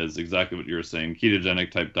is exactly what you were saying,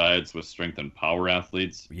 ketogenic type diets with strength and power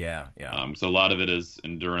athletes. Yeah. So a lot of it is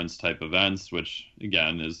endurance type events, which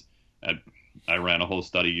again is, I ran a whole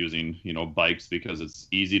study using, bikes because it's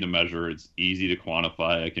easy to measure, it's easy to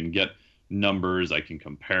quantify. I can get numbers, I can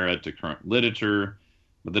compare it to current literature.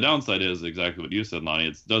 But the downside is exactly what you said, Lonnie.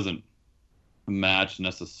 It doesn't match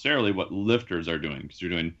necessarily what lifters are doing, because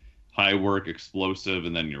you're doing high work, explosive,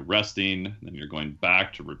 and then you're resting, then you're going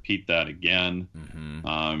back to repeat that again.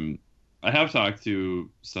 Mm-hmm. I have talked to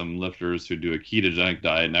some lifters who do a ketogenic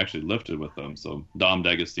diet and actually lifted with them. So Dom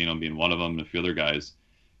D'Agostino being one of them, and a few other guys.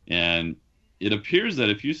 And it appears that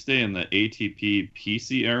if you stay in the ATP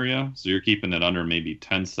PC area, so you're keeping it under maybe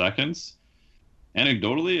 10 seconds,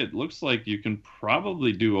 anecdotally, it looks like you can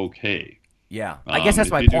probably do okay. Yeah, I guess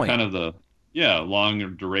that's my point. Kind of the longer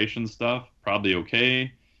duration stuff, probably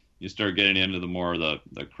okay. You start getting into the more the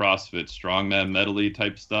CrossFit strongman medley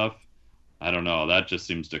type stuff. I don't know. That just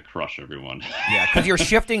seems to crush everyone. Yeah, because you're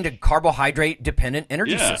shifting to carbohydrate dependent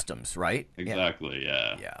energy systems, right? Exactly.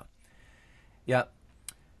 Yeah.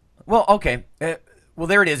 Well, okay. Well,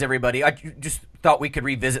 there it is, everybody. I just thought we could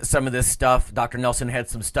revisit some of this stuff. Dr. Nelson had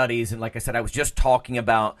some studies, and like I said, I was just talking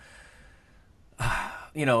about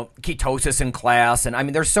ketosis in class, and I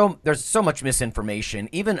mean, there's so much misinformation.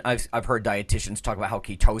 Even I've heard dietitians talk about how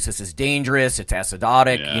ketosis is dangerous, it's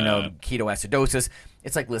acidotic, ketoacidosis.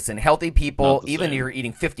 It's like, listen, healthy people, even if you're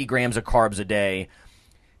eating 50 grams of carbs a day,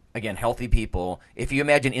 again, healthy people, if you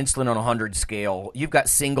imagine insulin on a 100 scale, you've got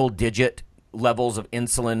single-digit levels of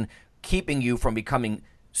insulin keeping you from becoming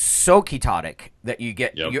so ketotic that you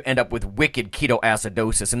end up with wicked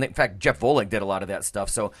ketoacidosis. And in fact, Jeff Volek did a lot of that stuff.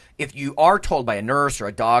 So if you are told by a nurse or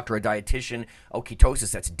a doctor or a dietitian,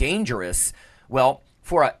 ketosis, that's dangerous, well,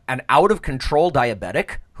 for an out-of-control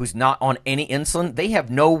diabetic who's not on any insulin, they have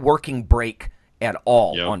no working brake at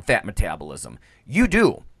all on fat metabolism. You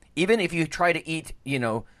do. Even if you try to eat,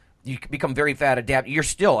 you become very fat adapted, you're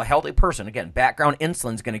still a healthy person. Again, background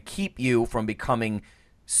insulin is going to keep you from becoming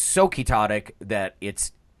so ketotic that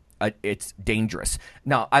it's dangerous.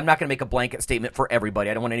 Now, I'm not going to make a blanket statement for everybody.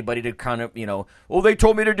 I don't want anybody to kind of, they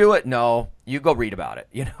told me to do it. No, you go read about it,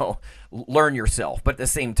 learn yourself. But at the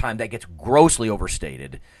same time, that gets grossly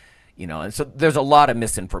overstated, and so there's a lot of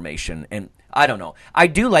misinformation. And I don't know. I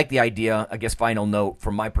do like the idea, I guess, final note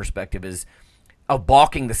from my perspective is of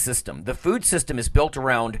balking the system. The food system is built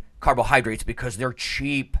around carbohydrates because they're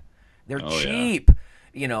cheap. They're cheap,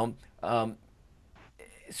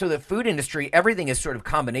 so the food industry, everything is sort of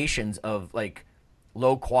combinations of like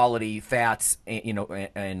low quality fats,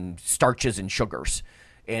 and starches and sugars.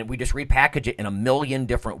 And we just repackage it in a million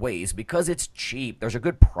different ways because it's cheap. There's a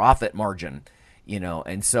good profit margin,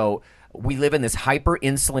 and so we live in this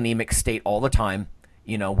hyperinsulinemic state all the time.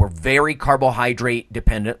 We're very carbohydrate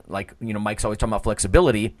dependent, like, Mike's always talking about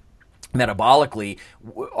flexibility. Metabolically,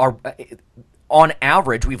 on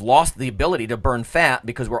average, we've lost the ability to burn fat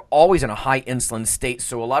because we're always in a high insulin state.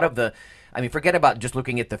 So a lot of forget about just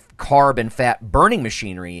looking at the carb and fat burning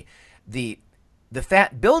machinery. The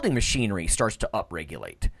fat building machinery starts to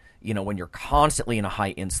upregulate, when you're constantly in a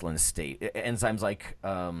high insulin state. Enzymes like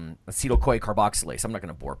acetyl-CoA carboxylase. I'm not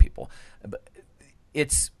going to bore people, but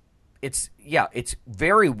it's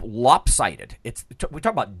very lopsided. We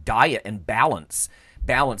talk about diet and balanced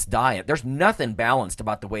diet. There's nothing balanced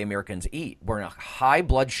about the way Americans eat. We're in a high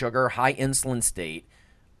blood sugar, high insulin state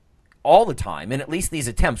all the time. And at least these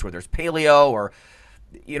attempts where there's paleo or,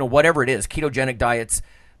 whatever it is, ketogenic diets,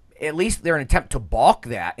 at least they're an attempt to balk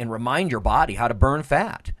that and remind your body how to burn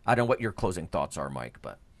fat. I don't know what your closing thoughts are, Mike,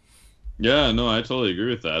 but. Yeah, no, I totally agree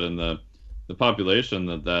with that. And the population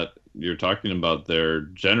that you're talking about there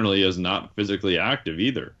generally is not physically active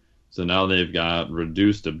either. So now they've got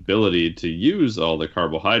reduced ability to use all the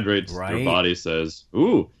carbohydrates. Right. Their body says,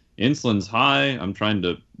 ooh, insulin's high. I'm trying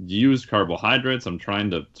to use carbohydrates. I'm trying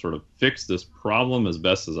to sort of fix this problem as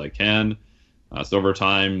best as I can. So over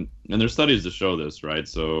time, and there's studies to show this, right?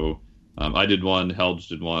 So I did one, Helge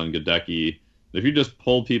did one, Gadecki. If you just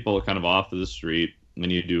pull people kind of off of the street and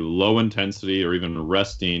you do low intensity or even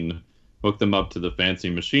resting, hook them up to the fancy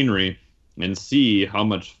machinery and see how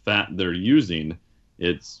much fat they're using,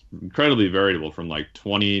 it's incredibly variable from like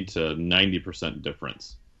 20 to 90%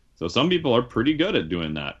 difference. So some people are pretty good at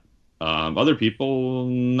doing that. Other people,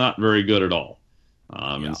 not very good at all.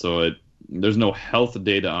 And so there's no health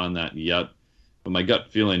data on that yet. But my gut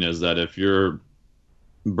feeling is that if you're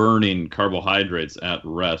burning carbohydrates at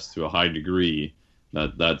rest to a high degree,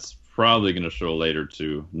 that's probably going to show later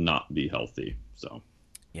to not be healthy. So.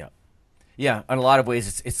 Yeah, in a lot of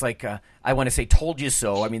ways, it's like, I want to say told you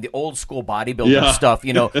so. I mean, the old school bodybuilding stuff,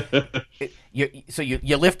 so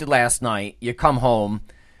you lifted last night, you come home,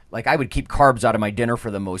 like I would keep carbs out of my dinner for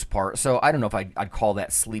the most part. So I don't know if I'd call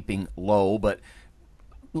that sleeping low, but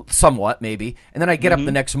somewhat maybe. And then I get up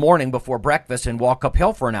the next morning before breakfast and walk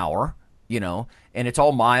uphill for an hour, and it's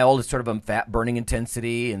all mild. It's sort of a fat burning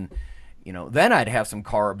intensity. And, then I'd have some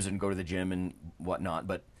carbs and go to the gym and whatnot.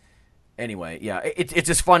 But anyway, it's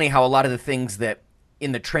just funny how a lot of the things that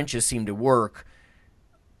in the trenches seem to work,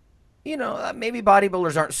 maybe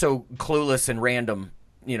bodybuilders aren't so clueless and random,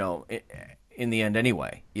 in the end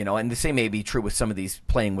anyway, and the same may be true with some of these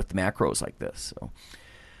playing with the macros like this. So.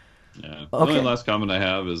 Yeah. The only last comment I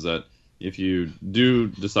have is that if you do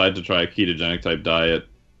decide to try a ketogenic type diet,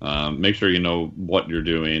 make sure you know what you're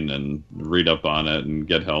doing and read up on it and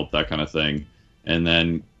get help, that kind of thing. And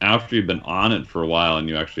then after you've been on it for a while and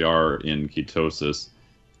you actually are in ketosis,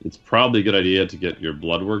 it's probably a good idea to get your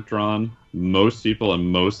blood work drawn. Most people and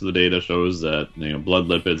most of the data shows that blood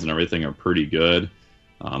lipids and everything are pretty good.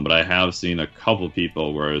 But I have seen a couple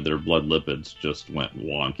people where their blood lipids just went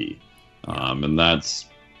wonky. And that's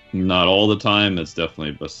not all the time. It's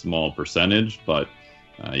definitely a small percentage, but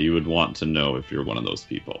you would want to know if you're one of those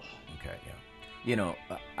people. Okay, yeah. you know,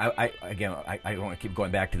 I don't want to keep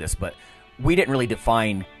going back to this, but we didn't really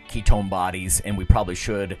define ketone bodies, and we probably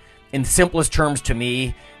should. In simplest terms, to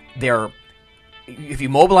me, they're if you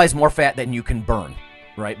mobilize more fat than you can burn,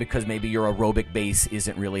 right? Because maybe your aerobic base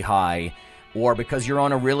isn't really high, or because you're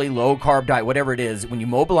on a really low carb diet, whatever it is, when you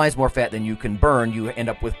mobilize more fat than you can burn, you end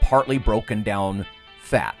up with partly broken down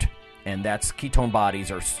fat. And that's ketone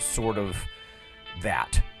bodies are sort of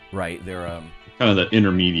that, right? They're kind of the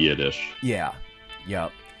intermediate-ish. Yeah.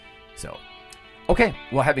 So, okay.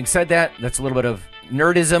 Well, having said that, that's a little bit of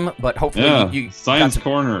nerdism, but hopefully you science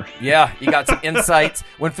corner. Yeah, you got some insights.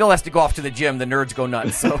 When Phil has to go off to the gym, the nerds go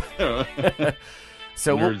nuts. So,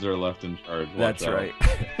 nerds are left in charge. That's right.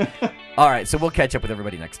 All right, so we'll catch up with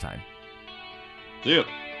everybody next time. See you.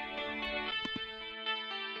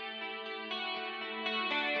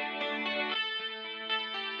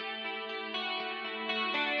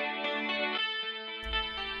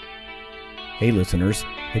 Hey listeners,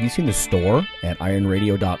 have you seen the store at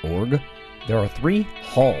ironradio.org? There are 3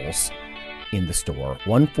 halls in the store.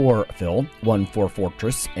 One for Phil, one for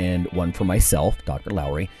Fortress, and one for myself, Dr.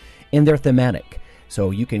 Lowry, and they're thematic.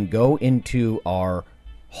 So you can go into our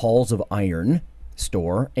Halls of Iron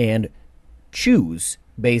store and choose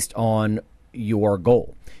based on your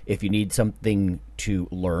goal. If you need something to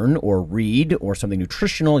learn or read or something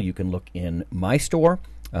nutritional, you can look in my store,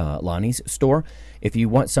 Lonnie's store. If you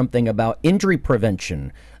want something about injury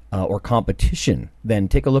prevention or competition, then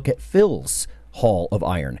take a look at Phil's Hall of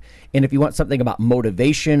Iron. And if you want something about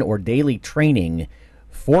motivation or daily training,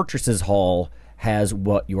 Fortress's Hall has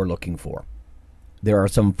what you're looking for. There are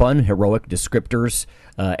some fun, heroic descriptors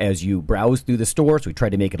as you browse through the stores. We try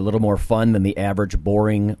to make it a little more fun than the average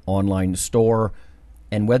boring online store.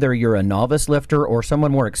 And whether you're a novice lifter or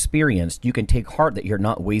someone more experienced, you can take heart that you're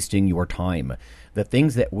not wasting your time. The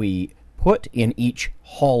things that we put in each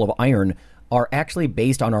Hall of Iron are actually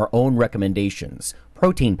based on our own recommendations.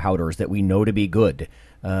 Protein powders that we know to be good,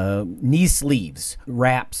 knee sleeves,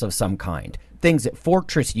 wraps of some kind, things that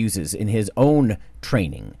Fortress uses in his own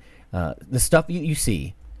training. The stuff you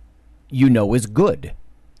see, you know is good.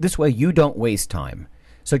 This way you don't waste time.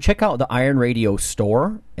 So check out the Iron Radio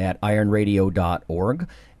store at ironradio.org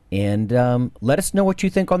and let us know what you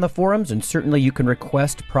think on the forums, and certainly you can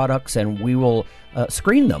request products and we will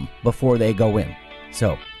screen them before they go in.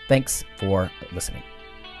 So thanks for listening.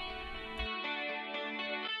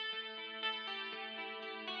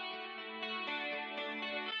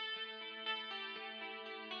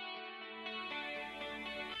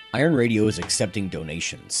 Iron Radio is accepting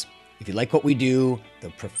donations. If you like what we do, the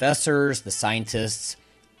professors, the scientists,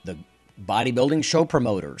 the bodybuilding show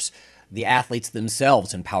promoters, the athletes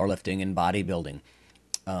themselves in powerlifting and bodybuilding,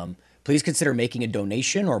 please consider making a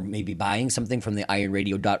donation or maybe buying something from the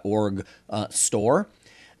ironradio.org store.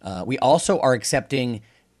 We also are accepting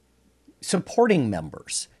supporting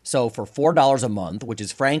members. So for $4 a month, which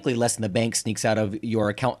is frankly less than the bank sneaks out of your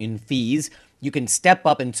account in fees, you can step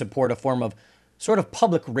up and support a form of sort of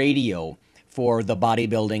public radio for the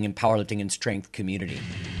bodybuilding and powerlifting and strength community.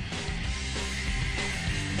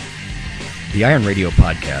 The Iron Radio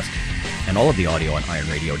podcast and all of the audio on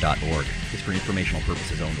ironradio.org is for informational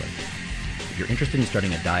purposes only. If you're interested in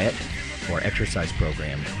starting a diet or exercise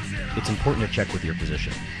program, it's important to check with your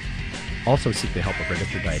physician. Also seek the help of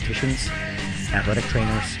registered dietitians, athletic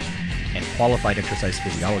trainers, and qualified exercise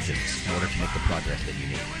physiologists in order to make the progress that you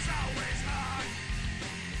need.